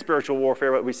physical and spiritual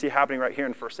warfare, what we see happening right here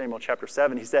in 1 Samuel chapter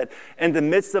 7, he said, in the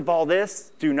midst of all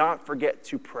this, do not forget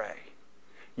to pray.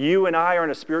 You and I are in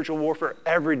a spiritual warfare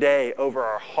every day over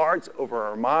our hearts, over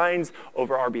our minds,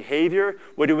 over our behavior.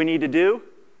 What do we need to do?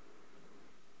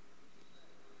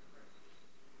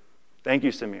 Thank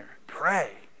you, Samir.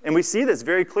 Pray. And we see this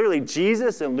very clearly.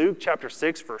 Jesus in Luke chapter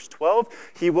 6, verse 12,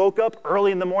 he woke up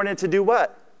early in the morning to do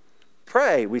what?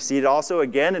 Pray. We see it also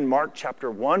again in Mark chapter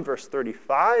 1, verse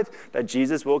 35, that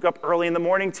Jesus woke up early in the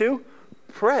morning to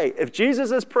pray. If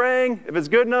Jesus is praying, if it's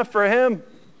good enough for him,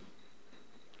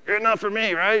 good enough for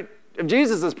me, right? If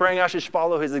Jesus is praying, I should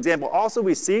follow his example. Also,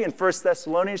 we see in 1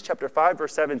 Thessalonians chapter 5,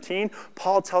 verse 17,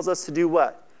 Paul tells us to do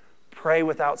what? Pray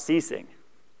without ceasing.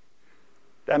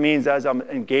 That means as I'm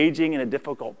engaging in a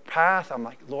difficult path, I'm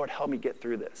like, Lord, help me get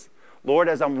through this. Lord,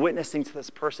 as I'm witnessing to this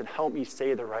person, help me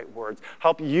say the right words.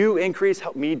 Help you increase,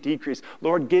 help me decrease.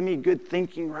 Lord, give me good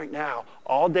thinking right now.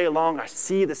 All day long, I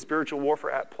see the spiritual warfare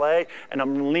at play, and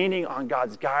I'm leaning on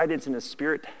God's guidance and His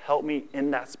Spirit to help me in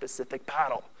that specific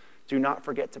battle. Do not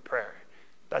forget to pray.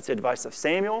 That's the advice of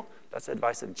Samuel. That's the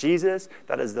advice of Jesus.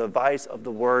 That is the advice of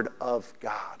the Word of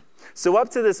God. So up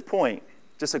to this point,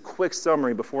 just a quick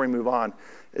summary before we move on,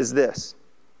 is this.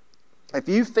 If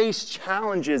you face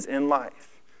challenges in life,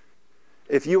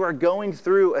 if you are going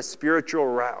through a spiritual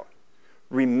route,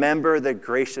 remember the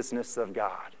graciousness of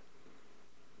God.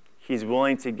 He's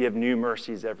willing to give new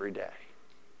mercies every day.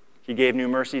 He gave new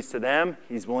mercies to them.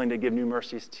 He's willing to give new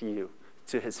mercies to you,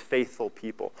 to His faithful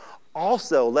people.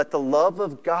 Also, let the love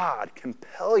of God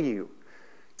compel you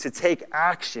to take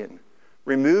action,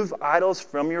 remove idols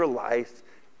from your life,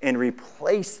 and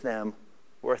replace them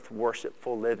with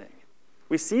worshipful living.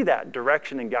 We see that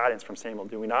direction and guidance from Samuel,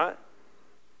 do we not?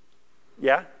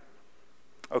 Yeah?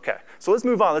 Okay, so let's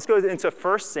move on. Let's go into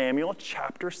 1 Samuel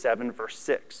chapter 7, verse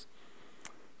 6.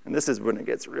 And this is when it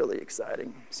gets really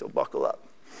exciting, so buckle up.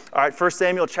 All right, 1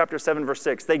 Samuel chapter 7, verse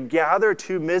 6. They gathered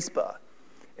to Mizpah,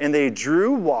 and they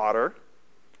drew water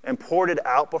and poured it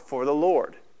out before the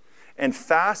Lord, and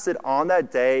fasted on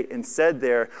that day and said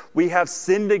there, we have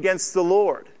sinned against the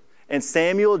Lord. And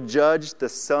Samuel judged the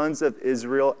sons of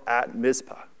Israel at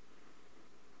Mizpah.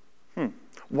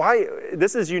 Why?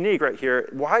 This is unique right here.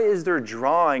 Why is there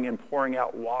drawing and pouring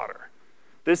out water?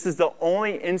 This is the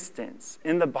only instance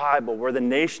in the Bible where the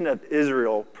nation of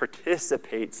Israel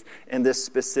participates in this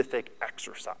specific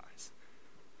exercise.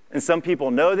 And some people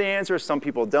know the answer, some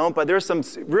people don't, but there's some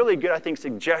really good, I think,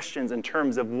 suggestions in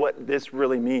terms of what this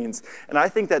really means. And I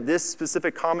think that this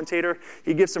specific commentator,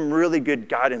 he gives some really good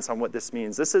guidance on what this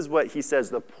means. This is what he says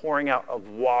the pouring out of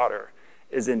water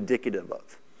is indicative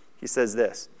of. He says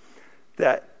this,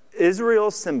 that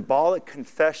Israel's symbolic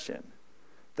confession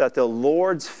that the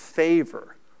Lord's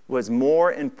favor was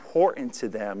more important to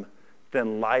them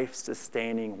than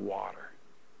life-sustaining water.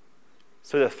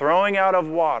 So the throwing out of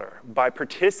water by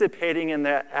participating in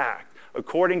that act,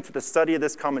 according to the study of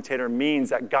this commentator, means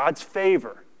that God's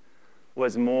favor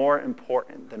was more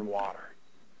important than water.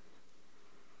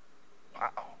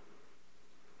 Wow.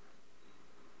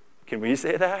 Can we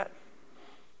say that?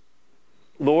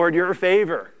 Lord, your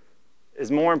favor is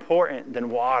more important than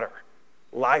water,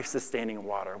 life-sustaining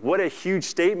water. What a huge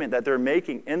statement that they're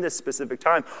making in this specific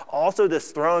time. Also,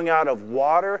 this throwing out of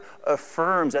water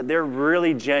affirms that they're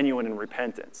really genuine in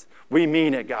repentance. We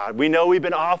mean it, God. We know we've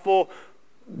been awful,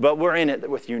 but we're in it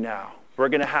with you now. We're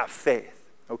going to have faith,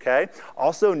 okay?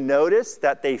 Also, notice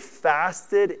that they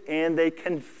fasted and they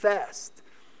confessed.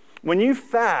 When you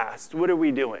fast, what are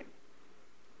we doing?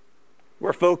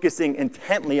 We're focusing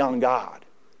intently on God.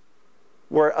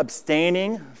 We're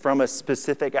abstaining from a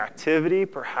specific activity,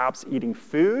 perhaps eating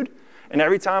food. And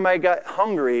every time I get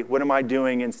hungry, what am I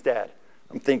doing instead?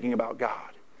 I'm thinking about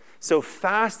God. So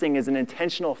fasting is an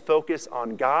intentional focus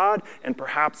on God and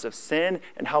perhaps of sin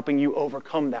and helping you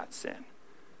overcome that sin.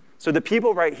 So the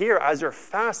people right here, as they're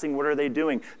fasting, what are they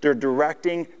doing? They're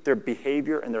directing their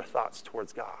behavior and their thoughts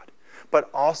towards God. But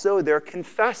also they're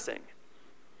confessing.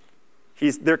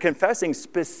 They're confessing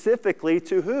specifically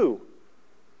to who?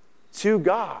 To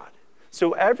God.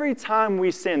 So every time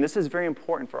we sin, this is very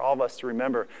important for all of us to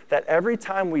remember, that every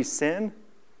time we sin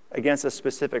against a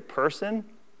specific person,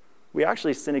 we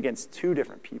actually sin against two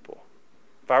different people.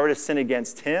 If I were to sin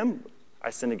against him,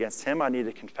 I sin against him, I need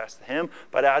to confess to him.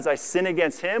 But as I sin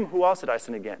against him, who else did I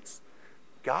sin against?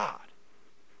 God.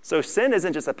 So sin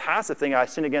isn't just a passive thing. I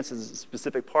sin against a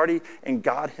specific party and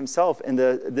God himself. And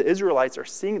the Israelites are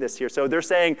seeing this here. So they're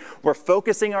saying we're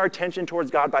focusing our attention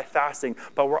towards God by fasting,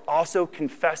 but we're also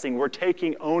confessing. We're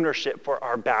taking ownership for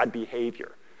our bad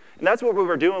behavior. And that's what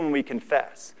we're doing when we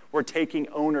confess. We're taking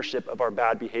ownership of our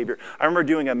bad behavior. I remember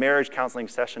doing a marriage counseling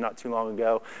session not too long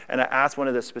ago, and I asked one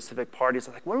of the specific parties,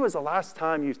 I was like, when was the last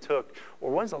time you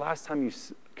when's the last time you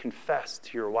confessed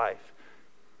to your wife?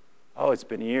 Oh, it's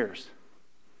been years.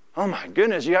 Oh my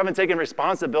goodness, you haven't taken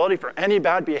responsibility for any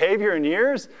bad behavior in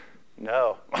years?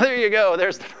 No. Well, there you go.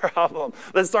 There's the problem.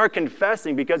 Let's start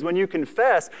confessing, because when you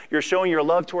confess, you're showing your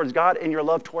love towards God and your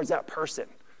love towards that person.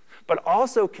 But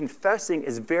also confessing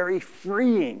is very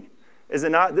freeing, is it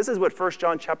not? This is what 1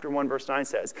 John chapter 1, verse 9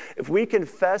 says. If we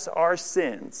confess our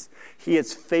sins, he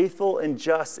is faithful and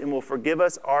just and will forgive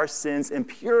us our sins and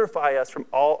purify us from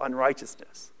all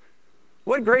unrighteousness.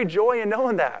 What great joy in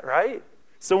knowing that, right?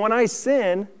 So when I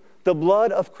sin, the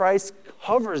blood of Christ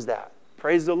covers that.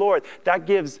 Praise the Lord. That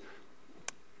gives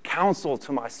counsel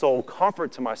to my soul,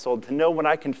 comfort to my soul, to know when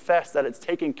I confess that it's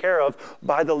taken care of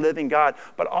by the living God.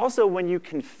 But also when you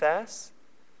confess,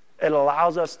 It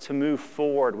allows us to move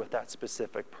forward with that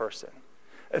specific person.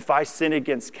 If I sin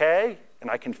against Kay and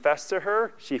I confess to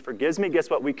her, she forgives me, guess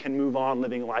what? We can move on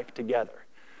living life together.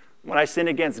 When I sin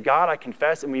against God, I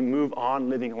confess and we move on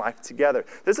living life together.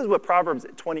 This is what Proverbs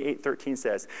 28:13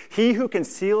 says. He who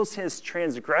conceals his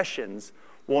transgressions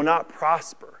will not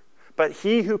prosper, but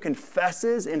he who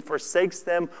confesses and forsakes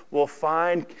them will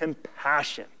find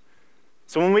compassion.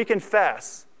 So when we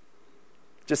confess,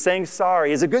 just saying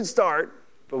sorry is a good start,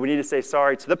 but we need to say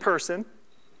sorry to the person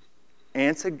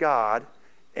and to God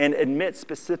and admit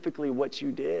specifically what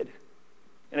you did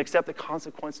and accept the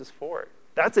consequences for it.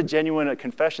 That's a genuine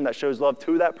confession that shows love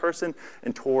to that person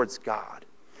and towards God.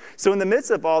 So in the midst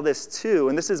of all this too,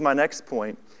 and this is my next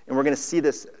point, and we're going to see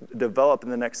this develop in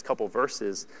the next couple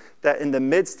verses, that in the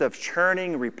midst of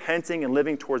churning, repenting, and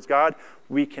living towards God,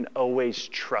 we can always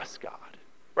trust God.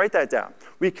 Write that down.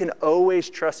 We can always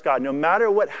trust God. No matter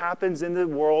what happens in the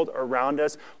world around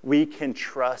us, we can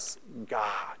trust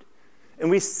God. And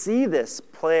we see this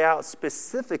play out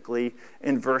specifically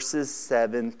in verses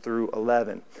 7 through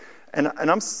 11. And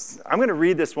I'm going to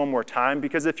read this one more time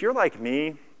because if you're like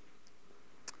me,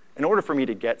 in order for me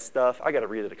to get stuff, I got to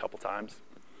read it a couple times.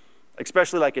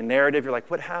 Especially like a narrative, you're like,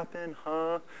 what happened,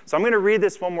 huh? So I'm going to read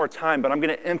this one more time, but I'm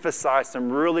going to emphasize some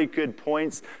really good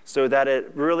points so that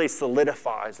it really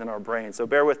solidifies in our brain. So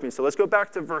bear with me. So let's go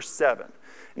back to verse 7.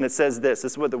 And it says this.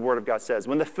 This is what the Word of God says.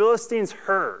 When the Philistines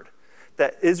heard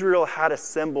that Israel had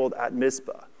assembled at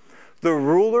Mizpah, the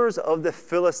rulers of the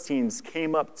Philistines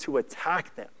came up to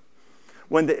attack them.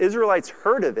 When the Israelites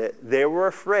heard of it, they were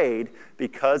afraid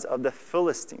because of the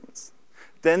Philistines.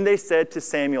 Then they said to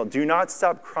Samuel, "Do not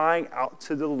stop crying out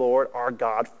to the Lord our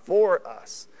God for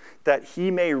us, that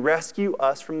he may rescue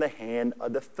us from the hand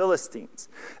of the Philistines."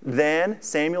 Then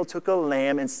Samuel took a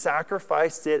lamb and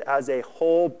sacrificed it as a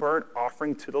whole burnt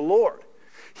offering to the Lord.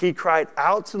 He cried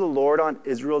out to the Lord on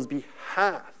Israel's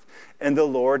behalf, and the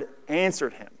Lord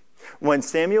answered him. When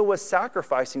Samuel was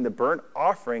sacrificing the burnt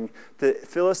offering, the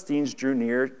Philistines drew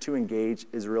near to engage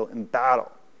Israel in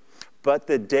battle. But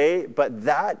that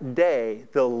day,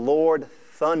 the Lord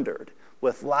thundered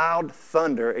with loud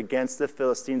thunder against the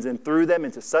Philistines and threw them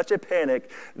into such a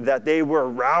panic that they were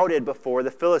routed before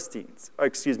the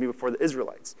before the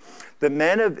Israelites. The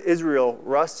men of Israel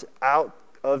rushed out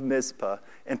of Mizpah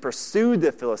and pursued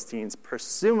the Philistines,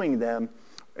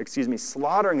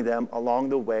 slaughtering them along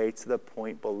the way to the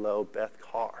point below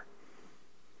Beth-Kar.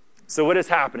 So what is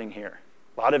happening here?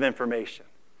 A lot of information.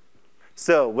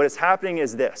 So what is happening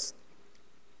is this.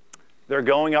 They're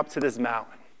going up to this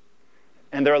mountain,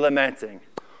 and they're lamenting,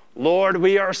 "Lord,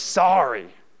 we are sorry."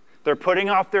 They're putting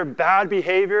off their bad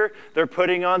behavior. They're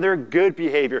putting on their good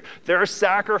behavior. They're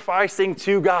sacrificing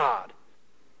to God.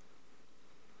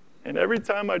 And every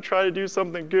time I try to do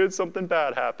something good, something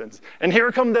bad happens. And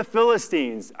here come the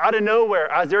Philistines. Out of nowhere,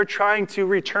 as they're trying to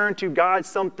return to God,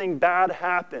 something bad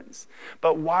happens.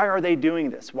 But why are they doing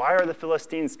this? Why are the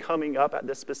Philistines coming up at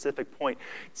this specific point?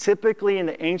 Typically in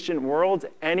the ancient world,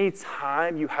 any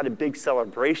time you had a big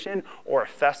celebration or a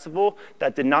festival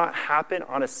that did not happen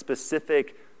on a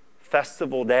specific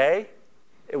festival day,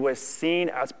 it was seen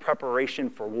as preparation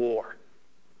for war.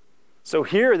 So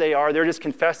here they are, they're just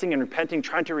confessing and repenting,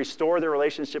 trying to restore their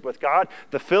relationship with God.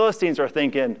 The Philistines are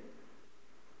thinking,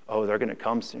 oh, they're going to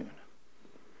come soon.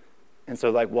 And so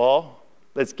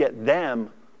let's get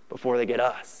them before they get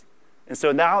us. And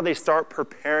so now they start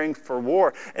preparing for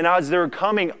war. And as they're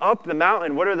coming up the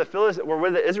mountain, what are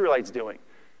the Israelites doing?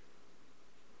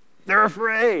 They're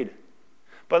afraid.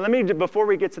 But before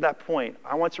we get to that point,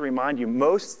 I want to remind you,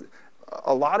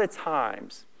 a lot of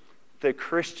times, the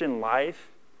Christian life,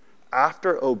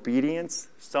 after obedience,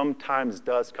 sometimes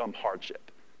does come hardship.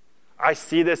 I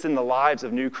see this in the lives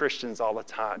of new Christians all the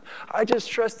time. I just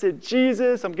trusted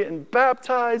Jesus. I'm getting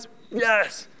baptized.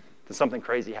 Yes. Then something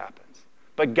crazy happens.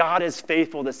 But God is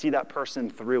faithful to see that person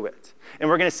through it. And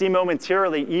we're going to see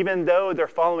momentarily, even though they're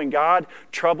following God,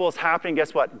 trouble is happening.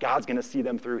 Guess what? God's going to see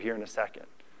them through here in a second.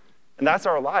 And that's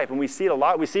our life. And we see it a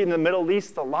lot. We see it in the Middle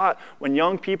East a lot. When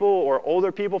young people or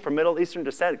older people from Middle Eastern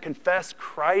descent confess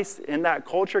Christ in that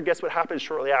culture, guess what happens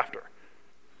shortly after?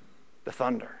 The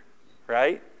thunder,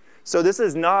 right? So this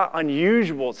is not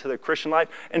unusual to the Christian life.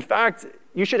 In fact,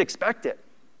 you should expect it.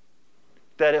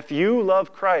 That if you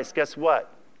love Christ, guess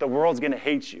what? The world's going to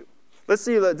hate you. Let's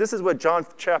see, this is what John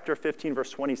chapter 15, verse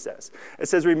 20 says. It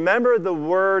says, "Remember the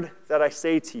word that I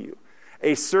say to you.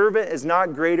 A servant is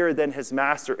not greater than his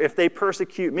master. If they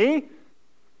persecute me,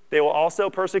 they will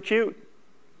also persecute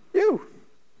you."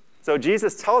 So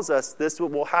Jesus tells us this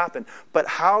will happen. But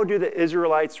how do the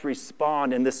Israelites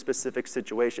respond in this specific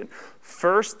situation?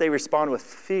 First, they respond with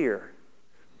fear.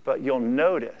 But you'll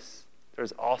notice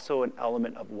there's also an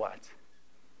element of what?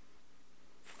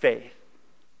 Faith.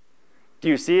 Do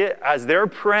you see it? As they're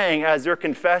praying, as they're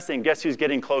confessing, guess who's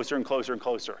getting closer and closer and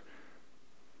closer?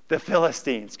 The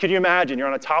Philistines. Could you imagine? You're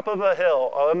on the top of a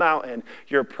hill, of a mountain.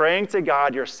 You're praying to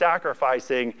God. You're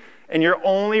sacrificing. And your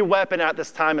only weapon at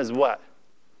this time is what?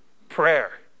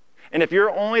 Prayer. And if your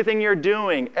only thing you're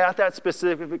doing at that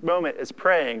specific moment is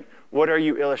praying, what are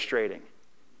you illustrating?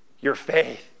 Your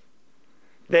faith.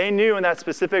 They knew in that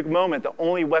specific moment the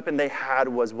only weapon they had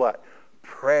was what?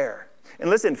 Prayer. And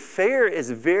listen, fear is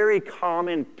a very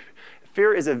common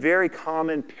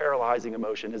paralyzing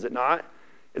emotion, is it not?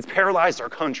 It's paralyzed our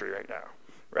country right now,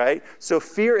 right? So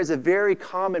fear is a very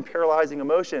common paralyzing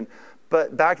emotion,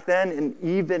 but back then and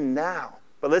even now.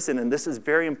 But listen, and this is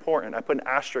very important. I put an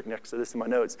asterisk next to this in my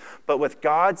notes. But with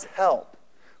God's help,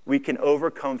 we can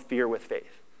overcome fear with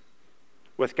faith.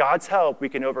 With God's help, we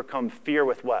can overcome fear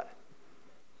with what?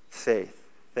 Faith.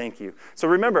 Thank you. So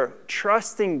remember,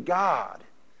 trusting God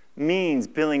means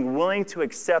being willing to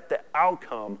accept the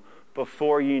outcome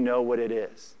before you know what it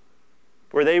is.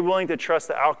 Were they willing to trust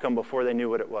the outcome before they knew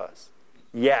what it was?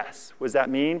 Yes. What does that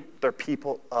mean? They're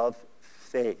people of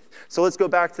faith. So let's go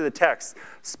back to the text.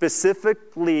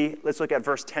 Specifically, let's look at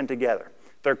verse 10 together.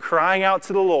 They're crying out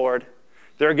to the Lord.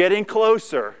 They're getting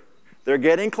closer. They're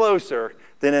getting closer.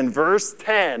 Then in verse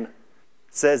 10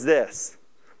 says this,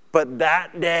 but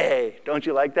that day, don't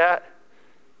you like that?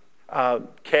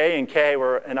 Kay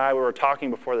and I were talking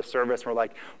before the service, and we're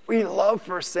like, we love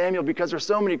 1 Samuel because there's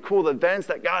so many cool events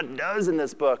that God does in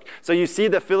this book. So you see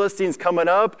the Philistines coming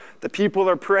up, the people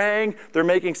are praying, they're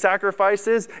making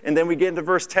sacrifices, and then we get into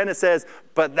verse 10, it says,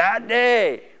 but that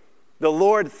day the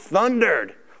Lord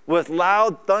thundered with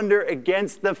loud thunder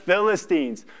against the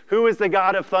Philistines. Who was the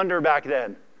god of thunder back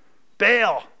then?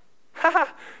 Baal.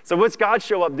 So what's God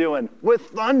show up doing? With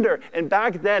thunder. And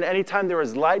back then, anytime there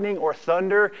was lightning or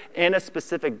thunder in a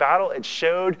specific battle, it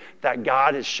showed that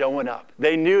God is showing up.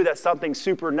 They knew that something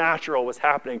supernatural was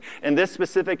happening. In this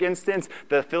specific instance,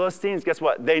 the Philistines, guess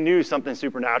what? They knew something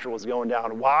supernatural was going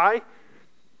down. Why?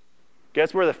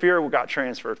 Guess where the fear got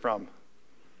transferred from?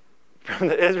 From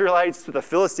the Israelites to the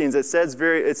Philistines. It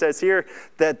says here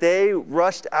that they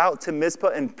rushed out to Mizpah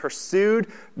and pursued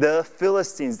the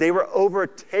Philistines. They were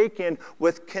overtaken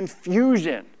with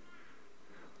confusion.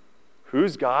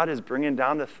 Whose God is bringing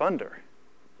down the thunder?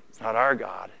 It's not our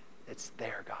God. It's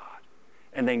their God.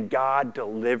 And then God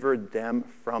delivered them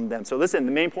from them. So listen,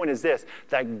 the main point is this,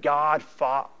 that God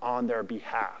fought on their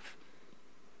behalf.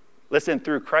 Listen,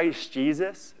 through Christ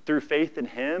Jesus, through faith in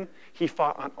him, he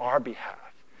fought on our behalf.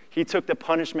 He took the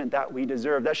punishment that we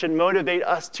deserve. That should motivate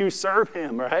us to serve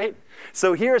him, right?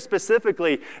 So here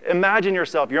specifically, imagine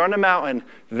yourself. You're on a mountain.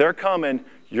 They're coming.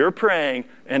 You're praying.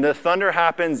 And the thunder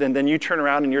happens. And then you turn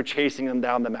around and you're chasing them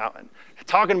down the mountain.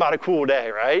 Talking about a cool day,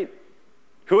 right?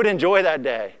 Who would enjoy that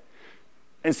day?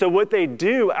 And so what they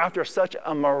do after such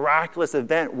a miraculous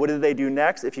event, what do they do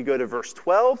next? If you go to verse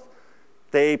 12,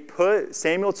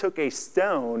 Samuel took a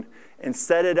stone and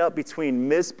set it up between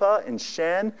Mizpah and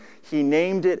Shen. He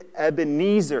named it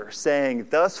Ebenezer, saying,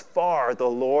 thus far the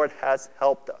Lord has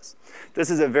helped us.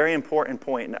 This is a very important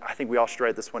point, and I think we all should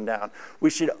write this one down. We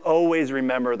should always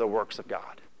remember the works of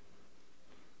God.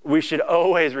 We should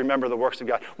always remember the works of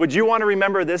God. Would you want to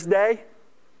remember this day?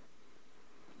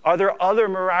 Are there other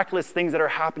miraculous things that are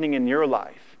happening in your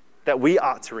life that we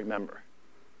ought to remember?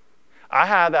 I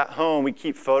have at home, we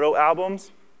keep photo albums,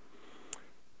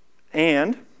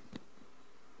 and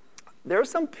there are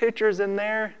some pictures in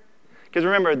there. Because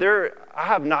remember, I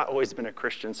have not always been a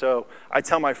Christian. So I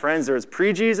tell my friends there's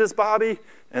pre-Jesus Bobby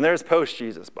and there's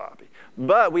post-Jesus Bobby.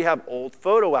 But we have old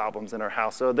photo albums in our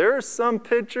house. So there's some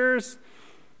pictures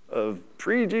of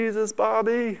pre-Jesus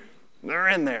Bobby. They're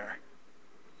in there.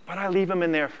 But I leave them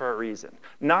in there for a reason.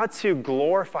 Not to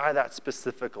glorify that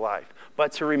specific life,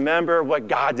 but to remember what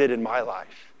God did in my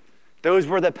life. Those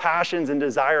were the passions and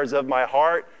desires of my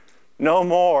heart. No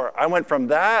more. I went from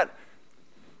that.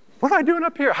 What am I doing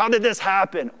up here? How did this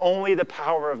happen? Only the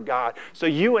power of God. So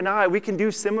you and I, we can do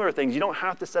similar things. You don't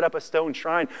have to set up a stone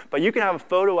shrine, but you can have a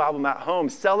photo album at home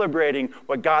celebrating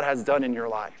what God has done in your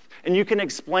life. And you can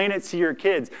explain it to your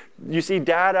kids. You see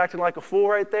dad acting like a fool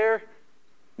right there?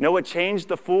 Know what changed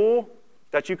the fool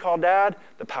that you call dad?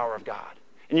 The power of God.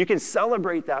 And you can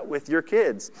celebrate that with your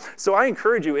kids. So I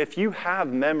encourage you, if you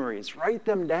have memories, write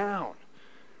them down.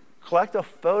 Collect a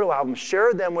photo album,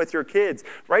 share them with your kids.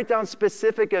 Write down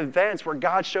specific events where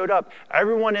God showed up.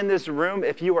 Everyone in this room,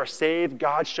 if you are saved,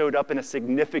 God showed up in a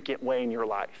significant way in your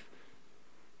life.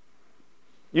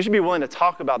 You should be willing to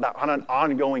talk about that on an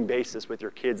ongoing basis with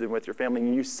your kids and with your family,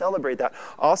 and you celebrate that.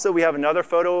 Also, we have another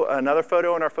photo in our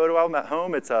photo album at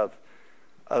home. It's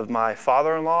of my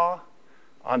father-in-law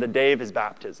on the day of his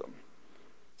baptism.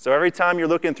 So every time you're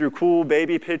looking through cool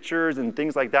baby pictures and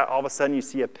things like that, all of a sudden you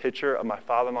see a picture of my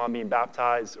father-in-law being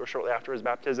baptized or shortly after his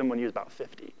baptism when he was about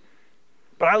 50.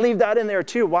 But I leave that in there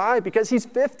too. Why? Because he's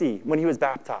 50 when he was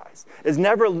baptized. It's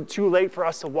never too late for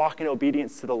us to walk in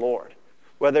obedience to the Lord.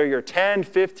 Whether you're 10,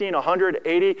 15, 100,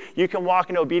 80, you can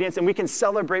walk in obedience and we can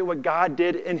celebrate what God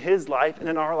did in his life and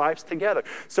in our lives together.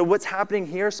 So what's happening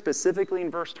here specifically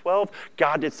in verse 12,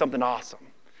 God did something awesome.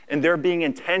 And they're being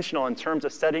intentional in terms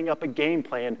of setting up a game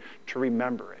plan to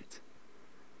remember it.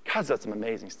 God's done some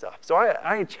amazing stuff. So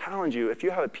I challenge you, if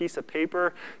you have a piece of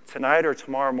paper tonight or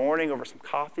tomorrow morning over some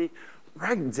coffee,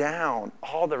 write down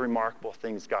all the remarkable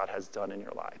things God has done in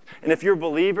your life. And if you're a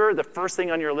believer, the first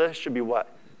thing on your list should be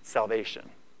what? Salvation.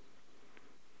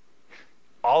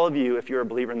 All of you, if you're a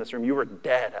believer in this room, you were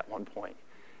dead at one point,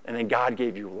 and then God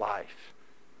gave you life.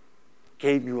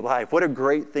 Gave you life. What a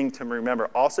great thing to remember.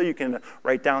 Also, you can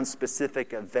write down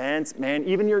specific events. Man,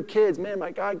 even your kids. Man, my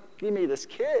God gave me this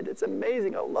kid. It's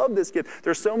amazing. I love this kid.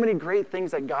 There's so many great things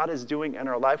that God is doing in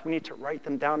our life. We need to write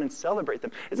them down and celebrate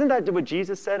them. Isn't that what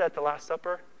Jesus said at the Last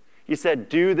Supper? He said,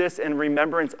 do this in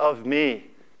remembrance of me.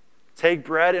 Take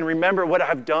bread and remember what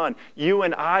I've done. You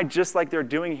and I, just like they're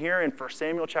doing here in 1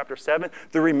 Samuel chapter 7,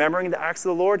 they're remembering the acts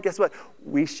of the Lord. Guess what?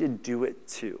 We should do it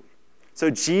too. So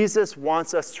Jesus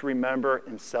wants us to remember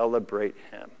and celebrate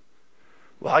him.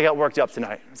 Well, I got worked up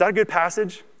tonight. Is that a good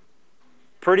passage?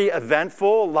 Pretty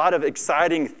eventful, a lot of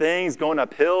exciting things, going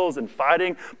up hills and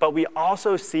fighting, but we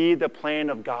also see the plan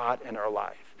of God in our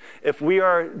life. If we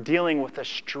are dealing with a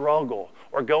struggle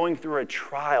or going through a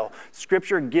trial,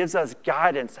 Scripture gives us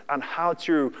guidance on how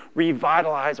to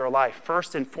revitalize our life.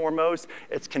 First and foremost,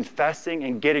 it's confessing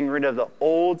and getting rid of the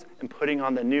old and putting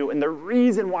on the new. And the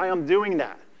reason why I'm doing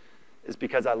that is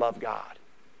because I love God.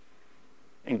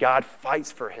 And God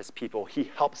fights for his people.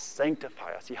 He helps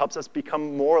sanctify us. He helps us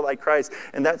become more like Christ.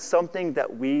 And that's something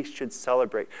that we should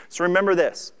celebrate. So remember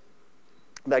this,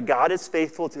 that God is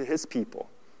faithful to his people.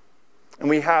 And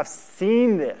we have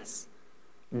seen this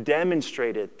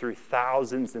demonstrated through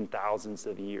thousands and thousands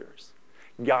of years.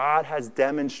 God has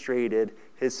demonstrated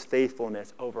his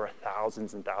faithfulness over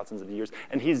thousands and thousands of years.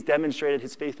 And he's demonstrated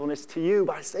his faithfulness to you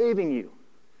by saving you.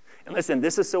 And listen,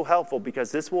 this is so helpful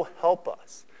because this will help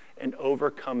us in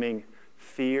overcoming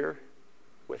fear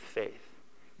with faith.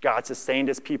 God sustained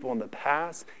his people in the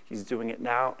past. He's doing it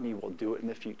now, and he will do it in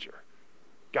the future.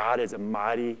 God is a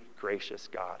mighty, gracious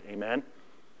God. Amen?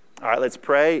 All right, let's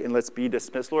pray and let's be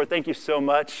dismissed. Lord, thank you so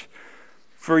much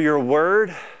for your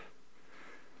word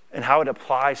and how it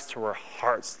applies to our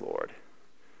hearts, Lord.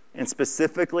 And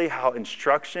specifically how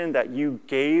instruction that you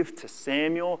gave to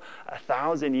Samuel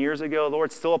 1,000 years ago,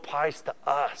 Lord, still applies to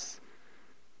us.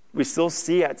 We still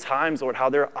see at times, Lord, how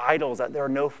there are idols, that there are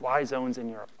no-fly zones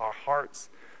in our hearts.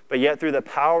 But yet through the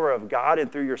power of God and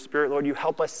through your Spirit, Lord, you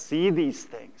help us see these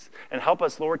things and help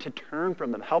us, Lord, to turn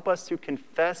from them. Help us to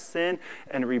confess sin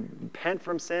and repent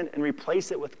from sin and replace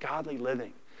it with godly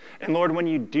living. And Lord, when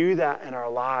you do that in our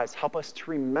lives, help us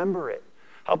to remember it.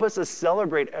 Help us to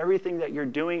celebrate everything that you're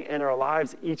doing in our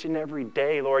lives each and every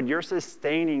day, Lord. You're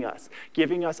sustaining us,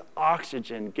 giving us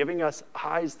oxygen, giving us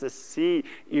eyes to see,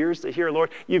 ears to hear.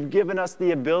 Lord, you've given us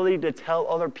the ability to tell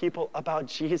other people about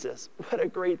Jesus. What a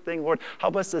great thing, Lord.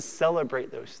 Help us to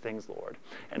celebrate those things, Lord.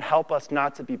 And help us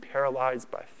not to be paralyzed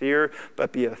by fear,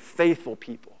 but be a faithful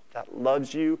people that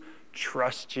loves you,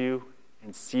 trusts you,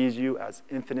 and sees you as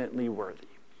infinitely worthy.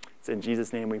 It's in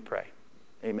Jesus' name we pray.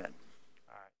 Amen.